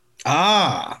anime.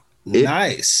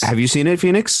 Nice. Have you seen it,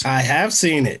 Phoenix? I have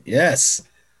seen it, yes.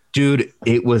 Dude,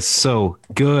 it was so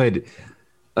good.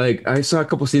 Like, I saw a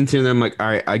couple scenes here and I'm like, all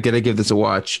right, I gotta give this a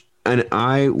watch. And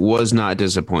I was not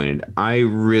disappointed. I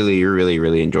really, really,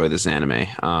 really enjoyed this anime.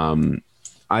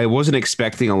 I wasn't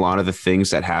expecting a lot of the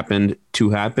things that happened to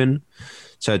happen,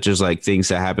 such as like things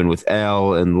that happened with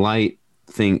L and Light,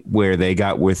 where they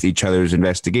got with each other's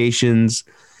investigations.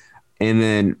 And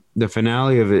then the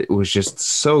finale of it was just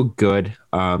so good.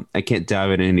 I can't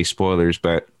dive into any spoilers,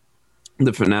 but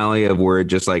the finale of where it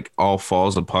just like all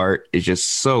falls apart is just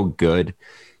so good.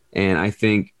 And I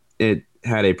think it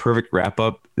had a perfect wrap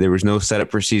up. There was no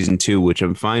setup for season 2, which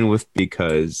I'm fine with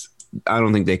because I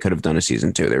don't think they could have done a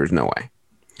season 2. There was no way.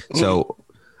 So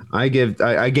I gave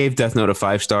Death Note a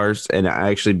 5 stars, and it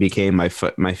actually became my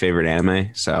favorite anime.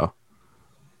 So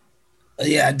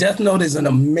yeah, Death Note is an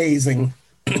amazing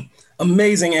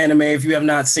anime. If you have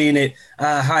not seen it,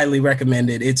 I highly recommend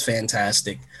it. It's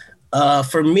fantastic.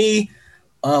 For me,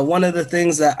 one of the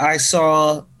things that I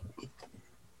saw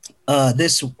I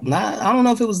don't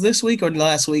know if it was this week or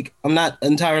last week. I'm not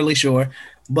entirely sure,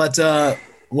 but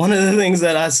one of the things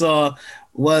that I saw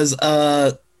was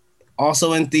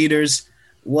also in theaters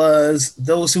was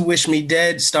Those Who Wish Me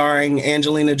Dead, starring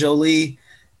Angelina Jolie.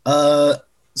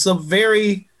 It's a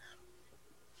very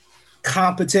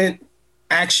competent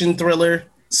action thriller,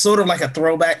 sort of like a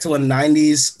throwback to a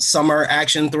 90s summer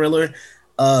action thriller.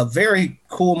 Very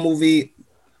cool movie.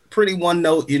 Pretty one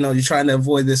note, you're trying to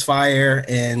avoid this fire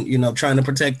and, trying to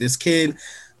protect this kid.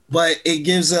 But it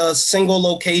gives a single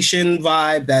location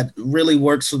vibe that really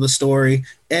works for the story.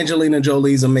 Angelina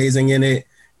Jolie's amazing in it.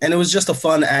 And it was just a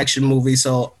fun action movie.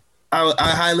 So I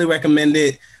highly recommend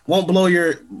it. Won't blow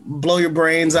your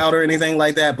brains out or anything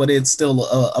like that, but it's still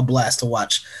a blast to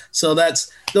watch. So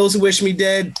that's Those Who Wish Me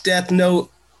Dead, Death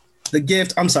Note, The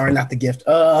Gift. I'm sorry, not The Gift.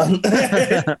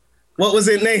 What was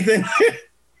it, Nathan?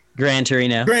 Gran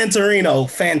Torino. Gran Torino,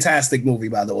 fantastic movie,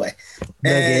 by the way. The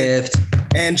Gift.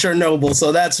 And Chernobyl.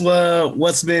 So that's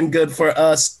what's been good for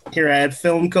us here at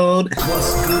Film Code.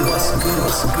 What's good? What's good?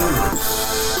 What's good?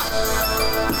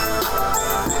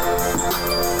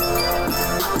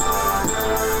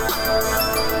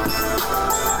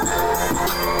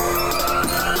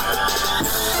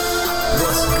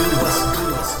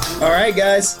 All right,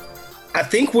 guys. I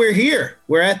think we're here.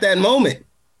 We're at that moment.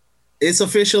 It's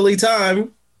officially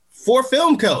time for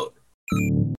Film Code.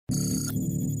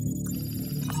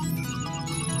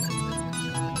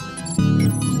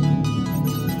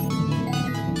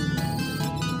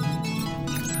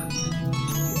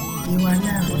 You are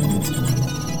now entering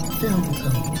Film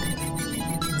Code.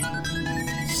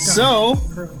 So,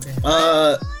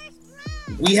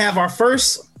 we have our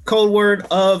first code word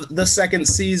of the second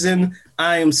season.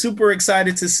 I am super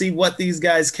excited to see what these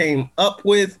guys came up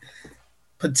with,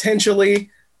 potentially.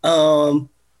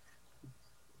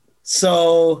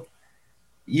 So,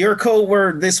 your code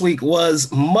word this week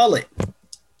was mullet.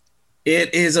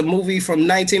 It is a movie from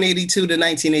 1982 to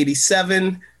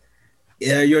 1987.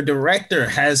 Your director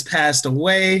has passed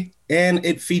away, and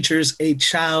it features a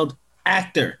child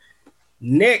actor.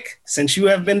 Nick, since you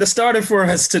have been the starter for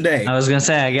us today. I was going to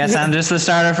say, I guess I'm just the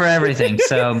starter for everything.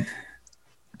 So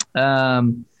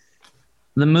the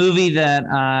movie that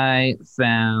I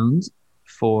found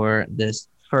for this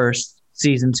first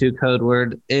season 2 code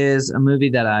word is a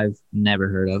movie that I've never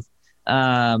heard of.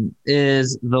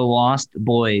 Is The Lost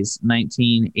Boys,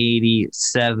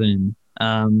 1987.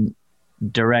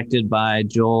 Directed by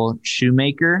Joel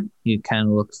Schumacher. He kind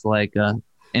of looks like an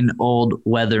old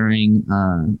weathering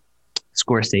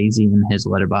Scorsese in his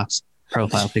letterbox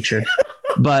profile picture.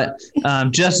 But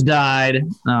just died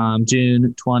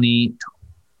June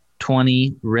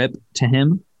 2020. RIP to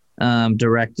him.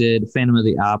 Directed Phantom of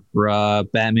the Opera,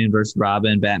 Batman vs.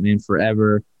 Robin, Batman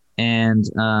Forever. And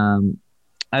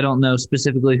I don't know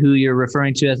specifically who you're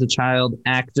referring to as a child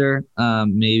actor.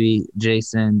 Maybe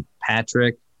Jason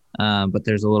Patrick. But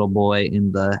there's a little boy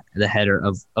in the header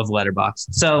of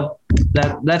Letterboxd. So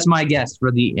that's my guess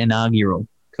for the inaugural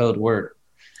code word.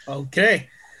 Okay.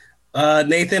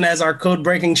 Nathan, as our code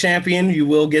breaking champion, you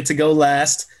will get to go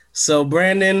last. So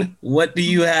Brandon, what do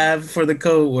you have for the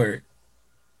code word?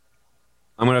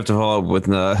 I'm gonna have to follow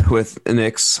up with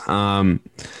Nick's. I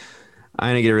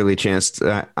didn't get really a chance.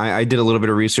 I did a little bit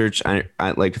of research. I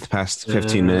like the past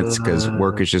 15 minutes because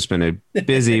work has just been a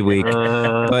busy week.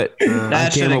 But I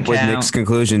came up with Nick's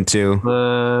conclusion too.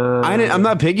 I'm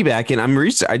not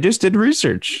piggybacking. I just did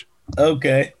research.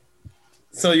 Okay.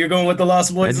 So you're going with the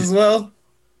Lost Boys as well?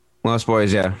 Lost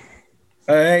Boys, yeah.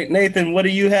 All right, Nathan, what do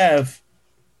you have?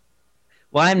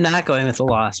 Well, I'm not going with the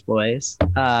Lost Boys.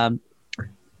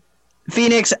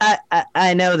 Phoenix,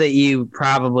 I know that you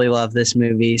probably love this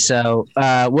movie, so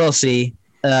we'll see.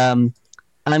 I'm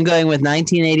going with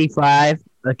 1985.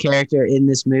 A character in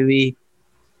this movie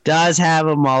does have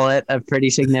a mullet, a pretty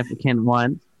significant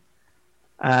one.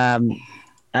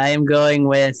 I am going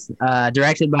with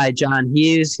directed by John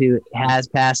Hughes, who has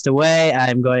passed away.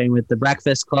 I'm going with The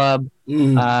Breakfast Club.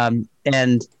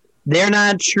 And they're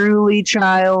not truly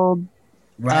child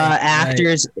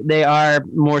actors. Right. They are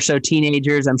more so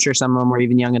teenagers. I'm sure some of them were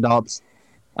even young adults.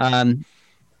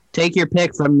 Take your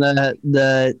pick from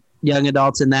the young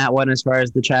adults in that one as far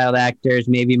as the child actors.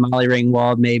 Maybe Molly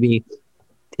Ringwald, maybe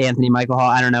Anthony Michael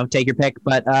Hall. I don't know. Take your pick.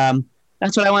 But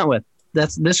that's what I went with.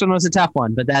 This one was a tough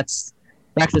one, but that's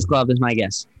Breakfast Club is my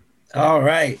guess. All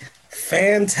right.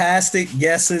 Fantastic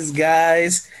guesses,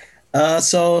 guys.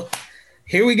 So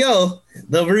here we go.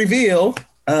 The reveal.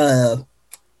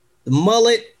 The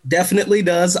mullet definitely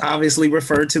does obviously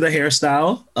refer to the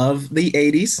hairstyle of the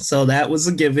 80s. So that was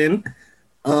a given.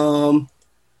 You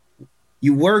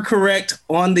were correct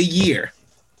on the year.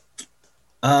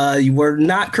 You were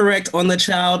not correct on the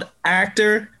child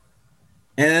actor.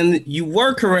 And you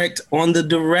were correct on the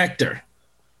director.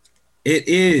 It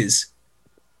is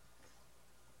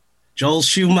Joel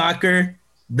Schumacher.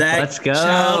 That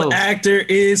child actor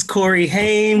is Corey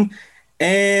Haim.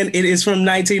 And it is from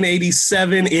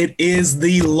 1987. It is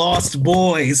The Lost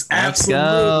Boys. Absolutely.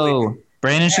 Let's go.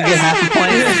 Brandon should get half a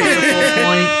point.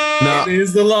 No, it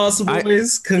is The Lost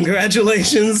Boys.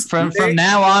 Congratulations. From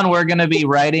now on, we're going to be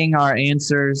writing our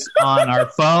answers on our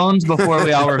phones before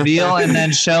we all reveal and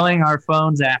then showing our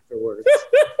phones afterwards.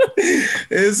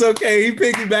 It's okay. He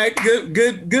piggybacked.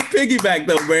 Good piggyback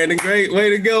though, Brandon. Great way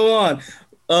to go on.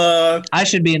 I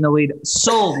should be in the lead.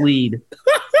 Sole lead.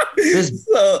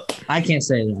 I can't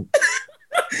say that.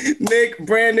 Nick,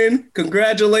 Brandon,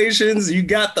 congratulations. You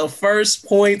got the first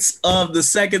points of the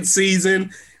second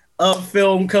season. of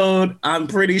Film Code. I'm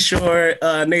pretty sure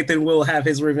Nathan will have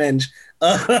his revenge.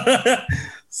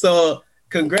 So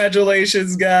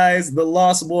congratulations, guys. The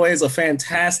Lost Boys, a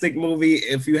fantastic movie.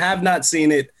 If you have not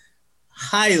seen it,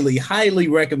 highly, highly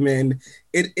recommend.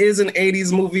 It is an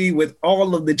 80s movie with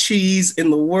all of the cheese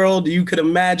in the world you could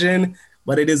imagine,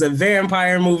 but it is a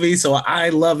vampire movie, so I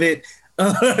love it.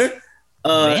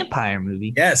 Vampire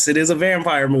movie? Yes, it is a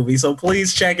vampire movie, so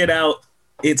please check it out.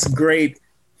 It's great,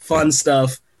 fun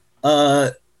stuff.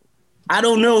 I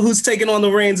don't know who's taking on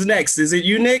the reins next. Is it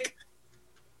you, Nick?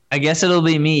 I guess it'll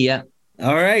be me, yeah.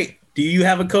 All right. Do you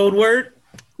have a code word?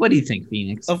 What do you think,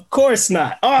 Phoenix? Of course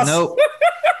not. Awesome. Nope.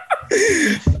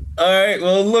 All right.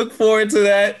 Well, look forward to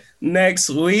that next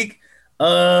week.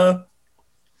 And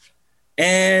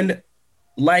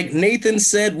like Nathan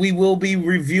said, we will be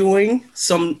reviewing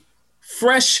some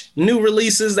fresh new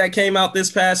releases that came out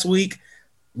this past week.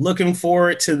 Looking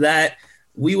forward to that.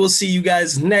 We will see you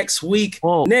guys next week.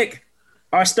 Whoa. Nick,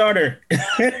 our starter.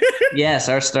 Yes,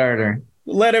 our starter.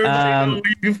 Let everybody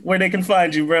know where they can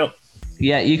find you, bro.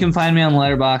 Yeah, you can find me on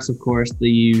Letterboxd, of course, the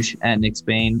huge at Nick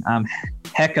Spain. I'm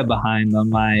hecka behind on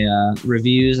my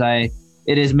reviews. It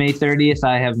is May 30th.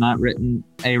 I have not written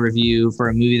a review for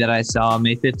a movie that I saw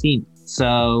May 15th.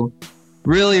 So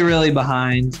really, really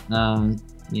behind.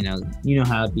 You know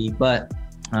how it be, but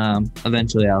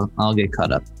eventually I'll get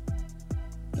caught up.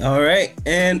 All right.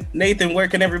 And Nathan, where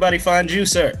can everybody find you,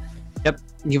 sir? Yep.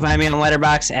 You can find me on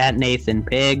Letterboxd at Nathan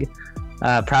Pig.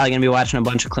 Probably going to be watching a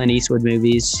bunch of Clint Eastwood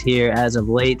movies here as of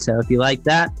late. So if you like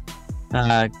that,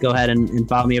 go ahead and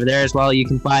follow me over there as well. You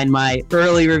can find my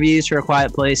early reviews for A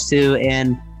Quiet Place 2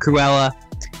 and Cruella.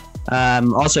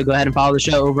 Also, go ahead and follow the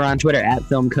show over on Twitter at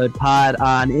FilmCodePod,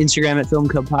 on Instagram at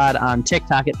FilmCodePod, on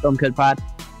TikTok at FilmCodePod.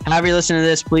 However you listen to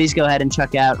this, please go ahead and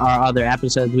check out our other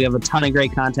episodes. We have a ton of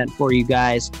great content for you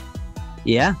guys.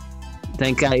 Yeah.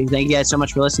 Thank you guys so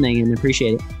much for listening and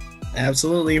appreciate it.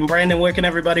 Absolutely. And Brandon, where can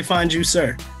everybody find you,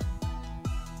 sir?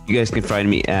 You guys can find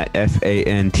me at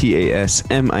FANTASMIC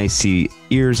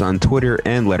ears on Twitter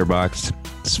and Letterboxd.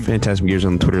 It's Fantastic Ears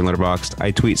on Twitter and Letterboxd.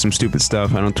 I tweet some stupid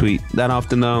stuff. I don't tweet that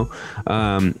often though.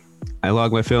 I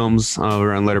log my films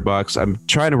over on Letterboxd. I'm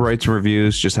trying to write some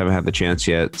reviews, just haven't had the chance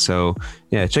yet. So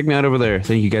yeah, check me out over there.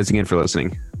 Thank you guys again for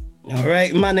listening. All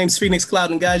right, my name's Phoenix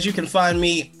Cloud, and guys, you can find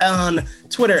me on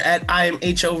Twitter at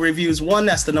IamHOReviews1.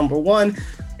 That's the number 1.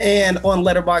 And on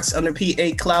Letterboxd under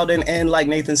PA Clouden. And like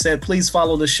Nathan said, please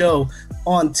follow the show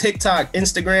on TikTok,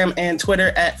 Instagram, and Twitter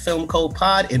at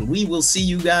FilmCodePod. And we will see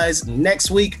you guys next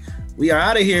week. We are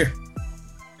out of here.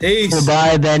 Peace.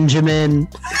 Goodbye, Benjamin.